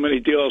made too many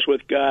deals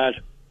with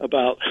God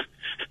about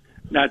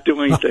not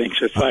doing things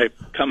if I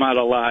come out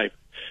alive.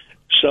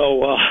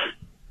 So,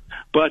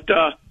 but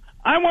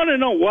I want to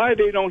know why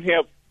they don't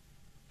have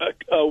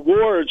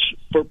awards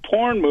for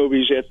porn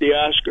movies at the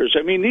Oscars.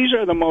 I mean, these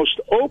are the most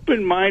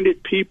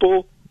open-minded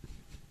people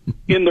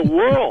in the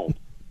world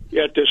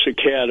at this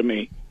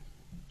Academy.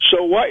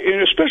 So why,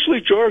 and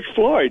especially George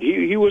Floyd,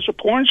 he was a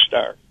porn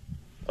star.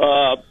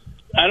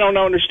 I don't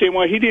understand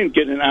why he didn't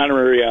get an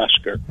honorary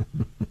Oscar.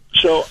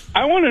 So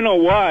I want to know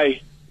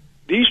why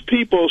these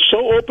people,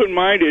 so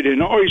open-minded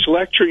and always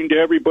lecturing to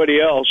everybody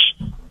else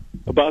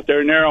about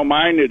their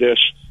narrow-mindedness,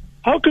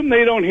 how come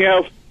they don't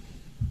have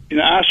an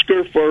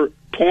Oscar for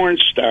porn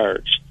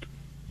stars?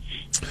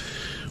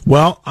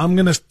 Well, I'm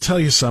going to tell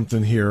you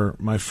something here,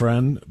 my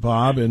friend,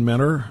 Bob and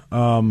Mentor.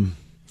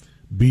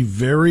 Be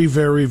very,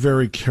 very,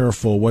 very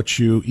careful what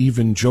you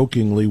even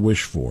jokingly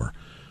wish for.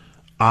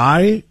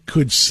 I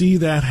could see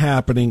that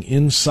happening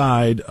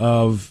inside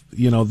of,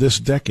 this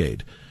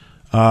decade,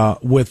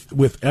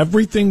 with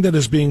everything that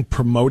is being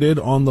promoted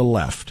on the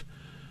left,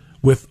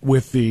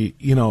 with the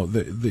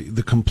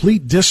the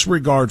complete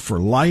disregard for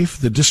life,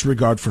 the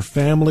disregard for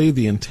family,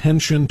 the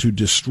intention to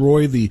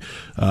destroy the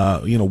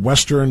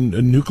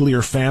Western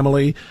nuclear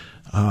family,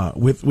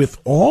 with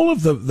all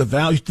of the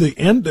values,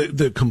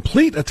 the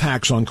complete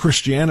attacks on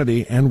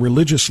Christianity and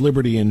religious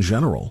liberty in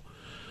general.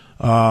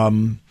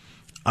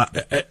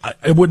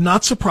 It would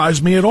not surprise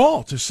me at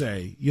all to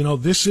say,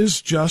 this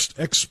is just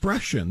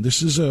expression.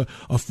 This is a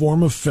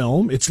form of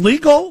film. It's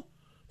legal.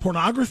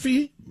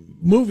 Pornography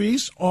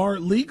movies are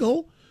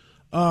legal.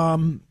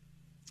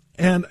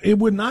 And it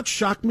would not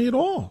shock me at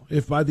all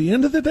if by the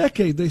end of the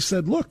decade they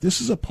said, look,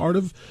 this is a part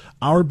of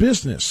our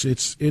business.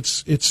 It's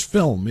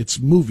film, it's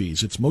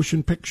movies, it's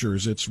motion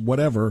pictures, it's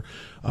whatever.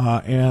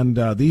 And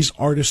these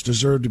artists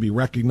deserve to be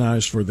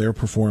recognized for their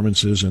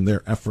performances and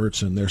their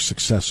efforts and their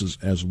successes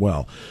as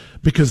well.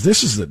 Because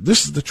this is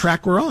the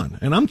track we're on.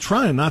 And I'm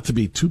trying not to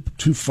be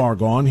too far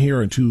gone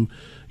here and too,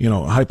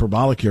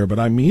 hyperbolic here, but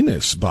I mean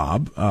this,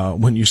 Bob.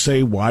 When you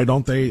say, why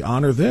don't they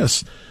honor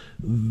this?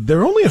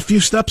 They're only a few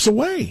steps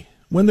away.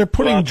 When they're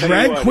putting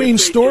Drag Queen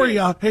Story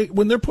Hour,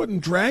 when they're putting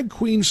Drag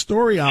Queen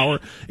Story Hour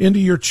into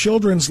your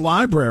children's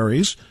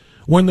libraries,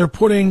 when they're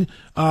putting,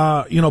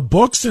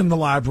 books in the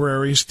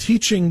libraries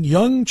teaching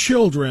young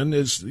children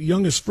as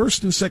young as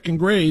first and second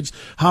grades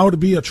how to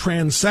be a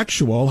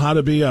transsexual, how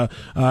to be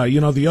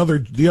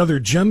the other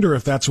gender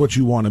if that's what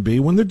you want to be.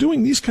 When they're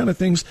doing these kind of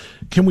things,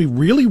 can we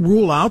really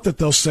rule out that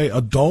they'll say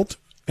adult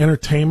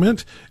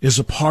entertainment is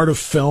a part of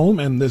film,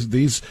 and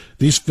these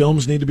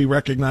films need to be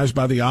recognized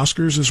by the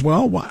Oscars as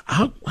well?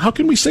 How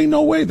can we say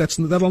no way?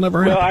 That'll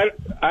never happen.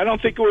 Well, I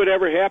don't think it would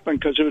ever happen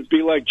because it would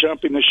be like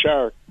jumping the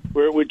shark,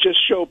 where it would just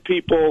show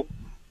people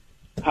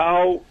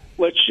how,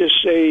 let's just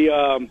say,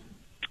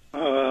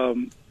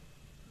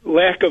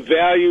 lack of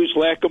values,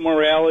 lack of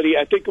morality.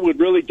 I think it would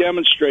really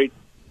demonstrate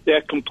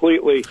that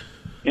completely.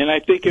 And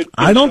I think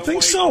I don't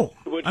think so.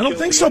 I don't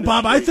think so,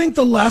 Bob. I think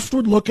the left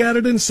would look at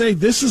it and say,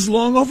 this is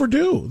long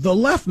overdue. The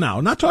left now.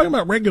 I'm not talking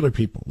about regular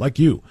people like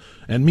you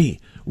and me.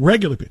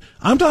 Regular people.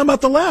 I'm talking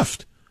about the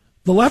left.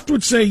 The left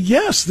would say,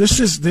 yes, this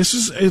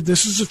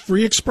is a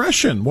free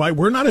expression. Why,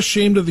 we're not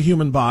ashamed of the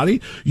human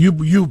body.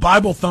 You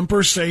Bible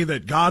thumpers say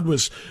that God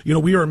was,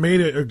 we are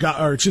made,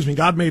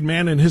 God made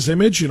man in his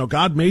image.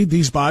 God made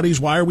these bodies.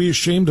 Why are we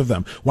ashamed of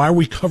them? Why are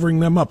we covering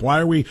them up?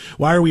 Why are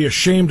we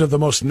ashamed of the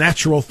most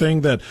natural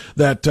thing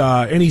that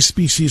any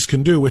species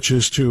can do, which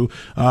is to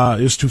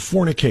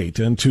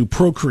fornicate and to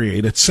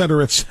procreate, et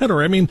cetera, et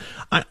cetera. I mean,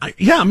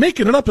 I'm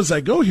making it up as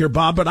I go here,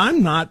 Bob, but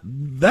I'm not.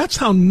 That's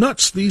how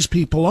nuts these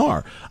people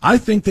are. I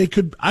think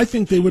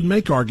they would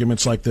make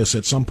arguments like this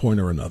at some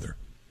point or another.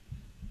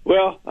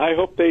 Well, I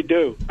hope they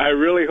do. I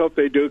really hope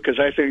they do, because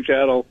I think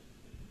that'll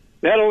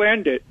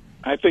end it.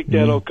 I think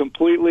that'll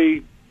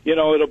completely, it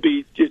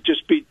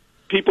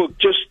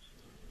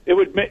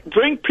would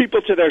bring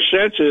people to their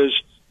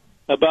senses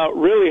about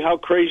really how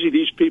crazy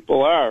these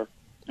people are.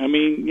 I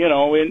mean,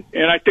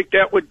 and I think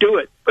that would do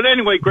it. But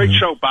anyway, great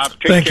show, Bob. Take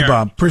care. Thank you,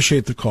 Bob.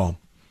 Appreciate the call.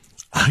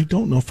 I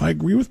don't know if I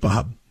agree with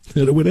Bob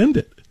that it would end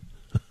it.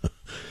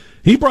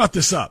 He brought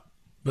this up,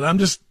 but I'm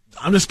just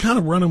kind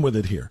of running with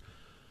it here.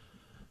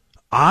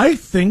 I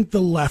think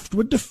the left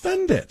would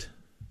defend it.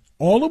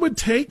 All it would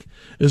take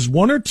is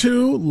one or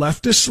two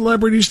leftist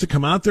celebrities to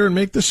come out there and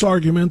make this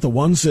argument, the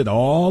ones that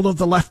all of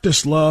the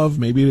leftists love.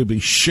 Maybe it'll be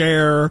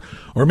Cher,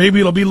 or maybe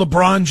it'll be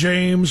LeBron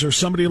James or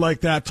somebody like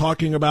that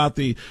talking about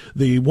the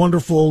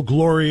wonderful,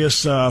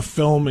 glorious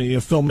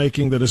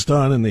filmmaking that is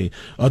done in the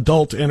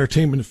adult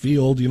entertainment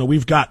field.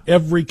 We've got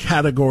every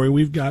category.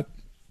 We've got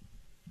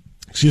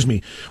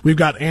We've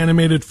got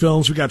animated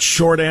films, we got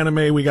short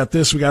anime, we got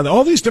this, we got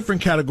all these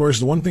different categories.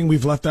 The one thing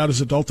we've left out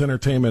is adult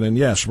entertainment. And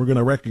yes, we're going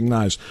to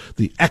recognize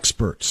the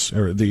experts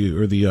or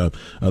the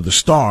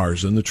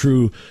stars and the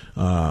true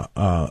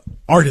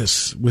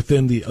artists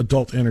within the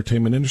adult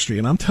entertainment industry.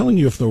 And I'm telling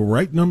you, if the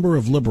right number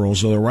of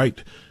liberals or the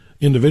right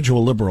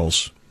individual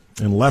liberals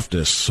and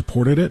leftists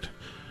supported it,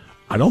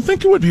 I don't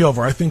think it would be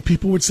over. I think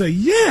people would say,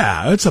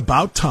 yeah, it's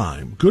about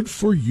time. Good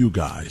for you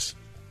guys.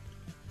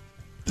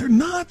 They're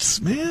nuts,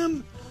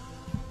 man.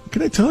 What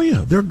can I tell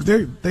you?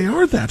 They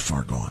are that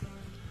far gone.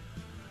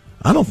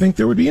 I don't think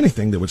there would be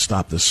anything that would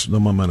stop the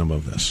momentum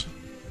of this.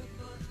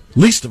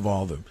 Least of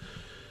all, the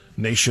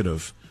nation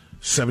of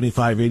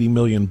 75, 80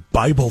 million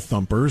Bible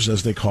thumpers,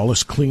 as they call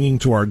us, clinging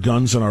to our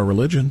guns and our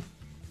religion.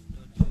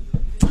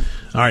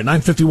 All right,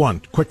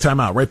 9:51. Quick time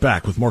out. Right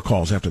back with more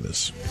calls after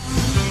this.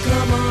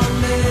 Come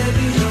on,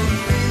 baby.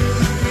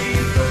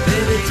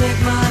 Baby, take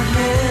my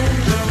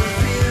hand.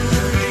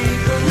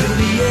 We'll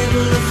be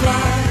able to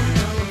fly.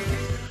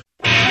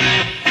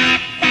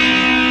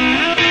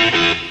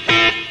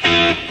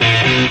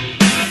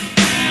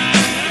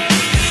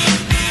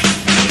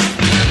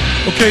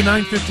 Okay,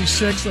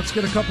 9:56. Let's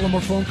get a couple of more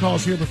phone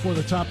calls here before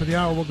the top of the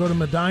hour. We'll go to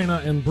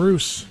Medina and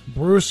Bruce.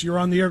 Bruce, you're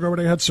on the air. Go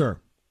right ahead, sir.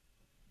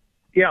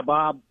 Yeah,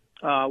 Bob.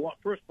 Well,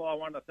 first of all, I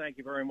wanted to thank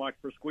you very much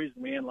for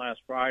squeezing me in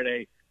last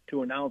Friday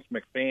to announce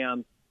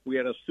McFan. We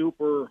had a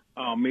super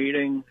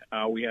meeting.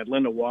 We had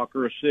Linda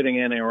Walker, sitting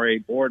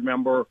NRA board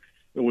member.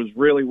 It was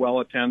really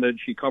well attended.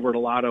 She covered a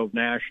lot of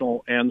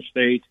national and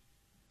state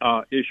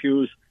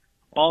issues.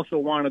 Also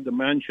wanted to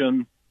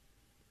mention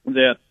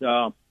that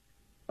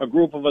a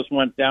group of us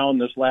went down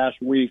this last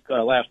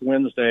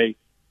Wednesday,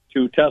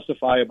 to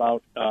testify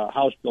about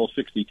House Bill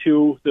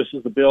 62. This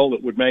is the bill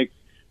that would make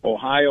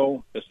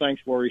Ohio a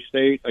sanctuary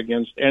state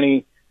against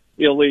any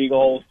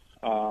illegal,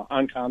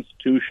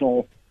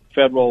 unconstitutional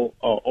federal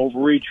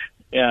overreach,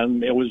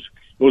 and it was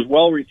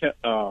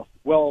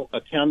well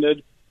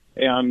attended.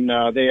 And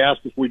they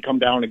asked if we'd come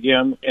down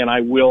again, and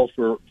I will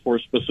for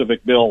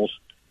specific bills.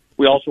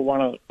 We also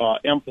want to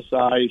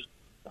emphasize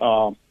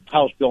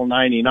House Bill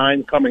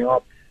 99 coming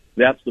up.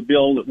 That's the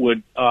bill that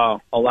would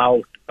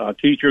allow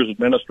teachers,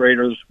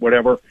 administrators,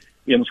 whatever,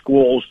 in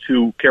schools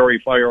to carry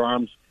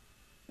firearms.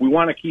 We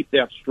want to keep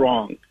that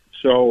strong.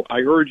 So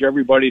I urge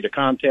everybody to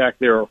contact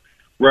their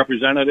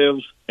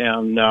representatives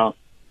and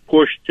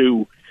push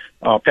to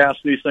pass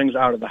these things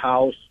out of the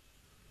House.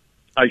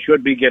 I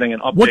should be getting an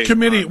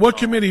update. What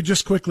committee,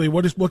 just quickly,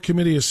 what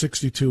committee is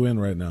 62 in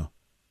right now?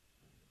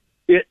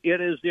 It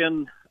is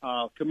in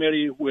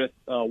committee with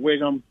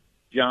Wiggum,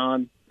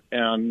 John,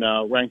 and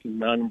ranking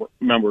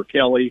member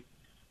Kelly.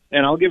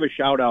 And I'll give a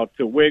shout-out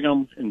to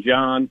Wiggum and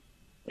John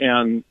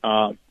and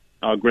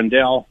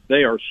Grindell.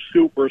 They are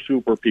super,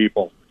 super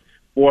people.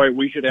 Boy,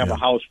 we should have a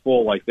House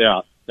full like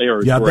that. They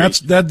are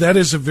great. That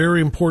is a very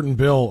important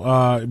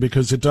bill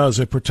because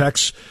it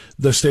protects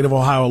the state of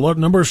Ohio. A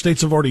number of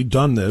states have already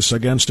done this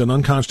against an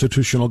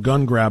unconstitutional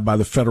gun grab by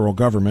the federal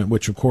government,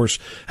 which of course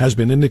has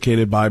been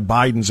indicated by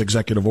Biden's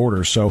executive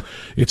order. So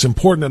it's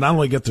important to not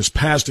only get this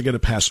passed, to get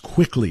it passed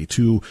quickly,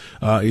 to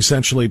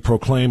essentially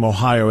proclaim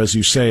Ohio, as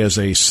you say, as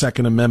a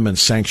Second Amendment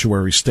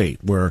sanctuary state,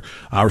 where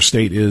our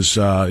state does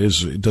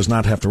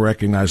not have to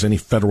recognize any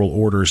federal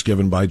orders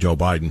given by Joe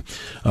Biden.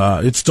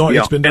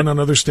 It's been done in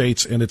other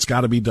states, and it's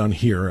got to be done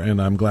here,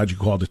 and I'm glad you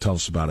called to tell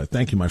us about it.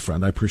 Thank you, my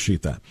friend. I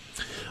appreciate that.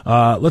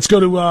 Let's go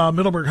to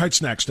Middleburg Heights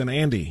next, and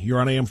Andy, you're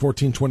on AM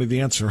 1420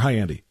 The Answer. Hi,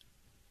 Andy.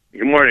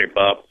 Good morning,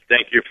 Bob.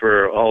 Thank you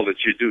for all that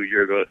you do.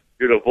 You're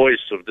the voice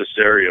of this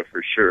area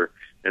for sure,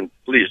 and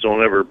please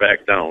don't ever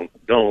back down.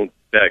 Don't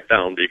back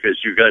down, because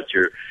you got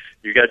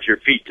your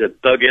feet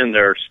dug in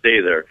there. Stay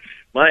there.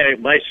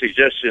 My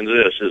suggestion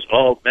to this is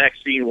all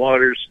Maxine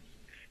Waters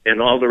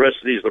and all the rest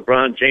of these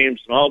LeBron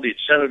James and all these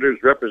senators,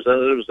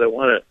 representatives that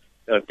want to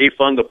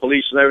defund the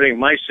police and everything.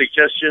 My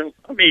suggestion,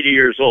 I'm 80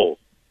 years old.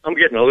 I'm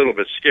getting a little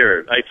bit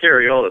scared. I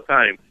carry all the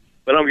time,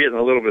 but I'm getting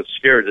a little bit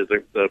scared that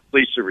the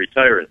police are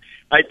retiring.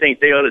 I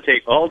think they ought to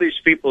take all these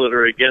people that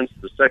are against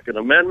the Second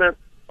Amendment,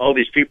 all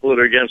these people that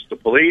are against the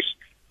police,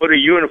 put a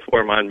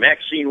uniform on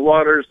Maxine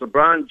Waters,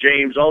 LeBron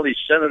James, all these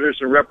senators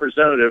and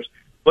representatives,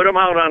 put them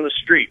out on the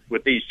street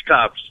with these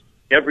cops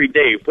every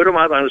day. Put them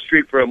out on the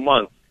street for a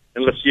month,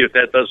 and let's see if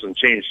that doesn't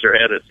change their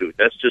attitude.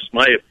 That's just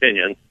my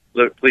opinion.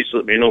 Please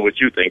let me know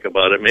what you think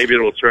about it. Maybe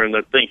it'll turn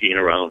the thinking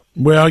around.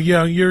 Well,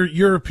 yeah,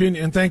 your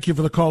opinion, and thank you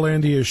for the call,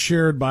 Andy, is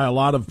shared by a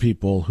lot of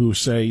people who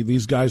say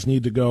these guys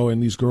need to go,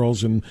 and these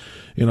girls and,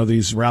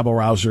 these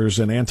rabble-rousers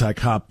and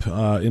anti-cop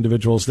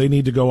individuals, they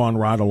need to go on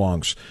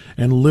ride-alongs.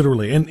 And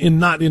literally, and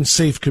not in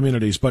safe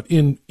communities, but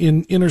in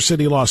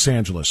inner-city Los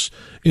Angeles,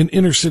 in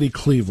inner-city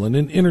Cleveland,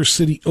 in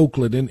inner-city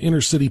Oakland, in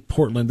inner-city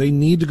Portland, they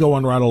need to go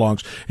on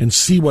ride-alongs and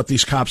see what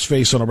these cops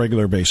face on a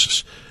regular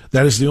basis.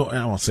 That is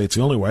I won't say it's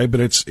the only way, but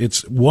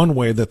it's one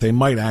way that they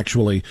might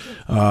actually,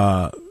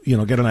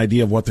 get an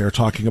idea of what they're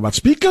talking about.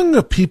 Speaking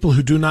of people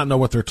who do not know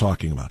what they're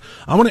talking about,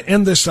 I want to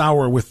end this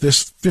hour with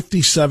this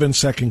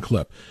 57-second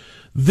clip.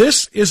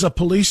 This is a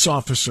police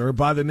officer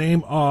by the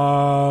name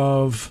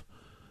of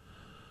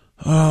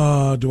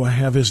Do I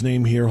have his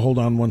name here? Hold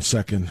on one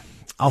second.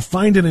 I'll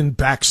find it and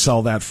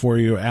backsell that for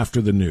you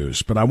after the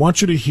news. But I want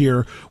you to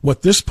hear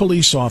what this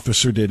police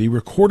officer did. He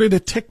recorded a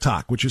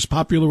TikTok, which is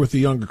popular with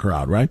the younger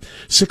crowd, right?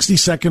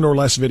 60-second or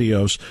less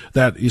videos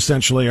that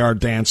essentially are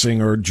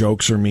dancing or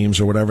jokes or memes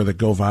or whatever that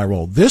go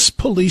viral. This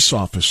police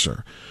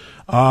officer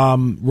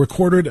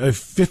recorded a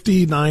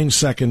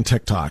 59-second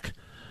TikTok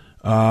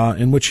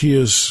in which he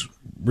is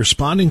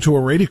responding to a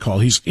radio call.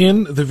 He's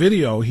in the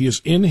video. He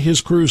is in his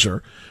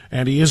cruiser,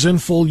 and he is in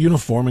full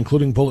uniform,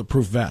 including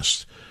bulletproof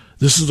vest.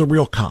 This is a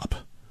real cop,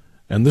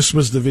 and this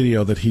was the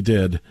video that he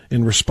did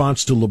in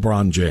response to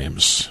LeBron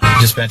James.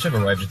 Dispatch, I've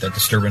arrived at that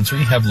disturbance. Will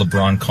you have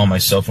LeBron call my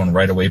cell phone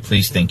right away,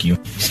 please? Thank you.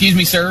 Excuse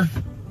me, sir.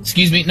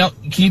 Excuse me. No,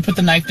 can you put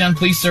the knife down,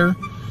 please, sir?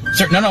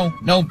 Sir,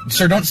 no,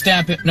 sir, don't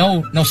stab it.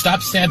 No,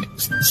 stop stabbing.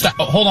 Stop.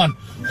 Oh, hold on.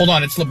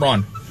 It's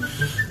LeBron.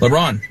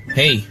 LeBron,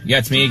 hey, yeah,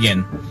 it's me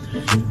again.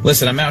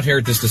 Listen, I'm out here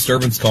at this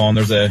disturbance call, and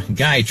there's a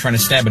guy trying to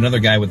stab another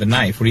guy with a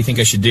knife. What do you think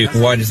I should do?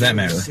 Why does that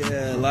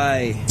matter?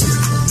 Lie.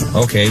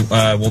 Okay,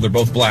 well, they're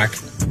both black.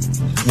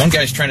 One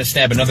guy's trying to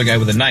stab another guy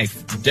with a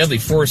knife. Deadly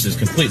force is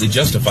completely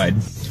justified.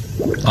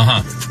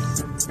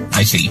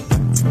 I see.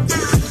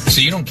 So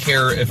you don't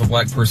care if a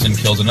black person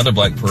kills another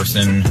black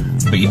person,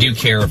 but you do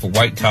care if a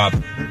white cop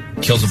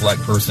kills a black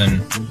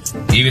person,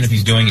 even if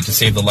he's doing it to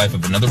save the life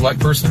of another black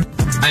person?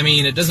 I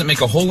mean, it doesn't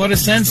make a whole lot of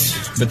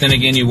sense, but then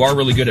again, you are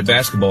really good at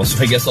basketball,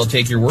 so I guess I'll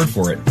take your word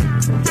for it.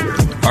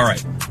 All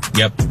right.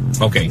 Yep.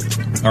 Okay.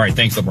 All right.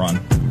 Thanks,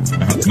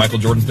 LeBron. Michael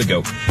Jordan's the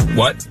GOAT.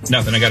 What?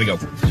 Nothing. I gotta go.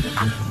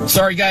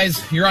 Sorry, guys.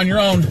 You're on your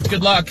own.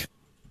 Good luck.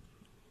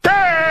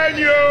 Can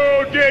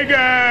you dig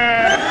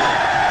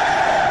it?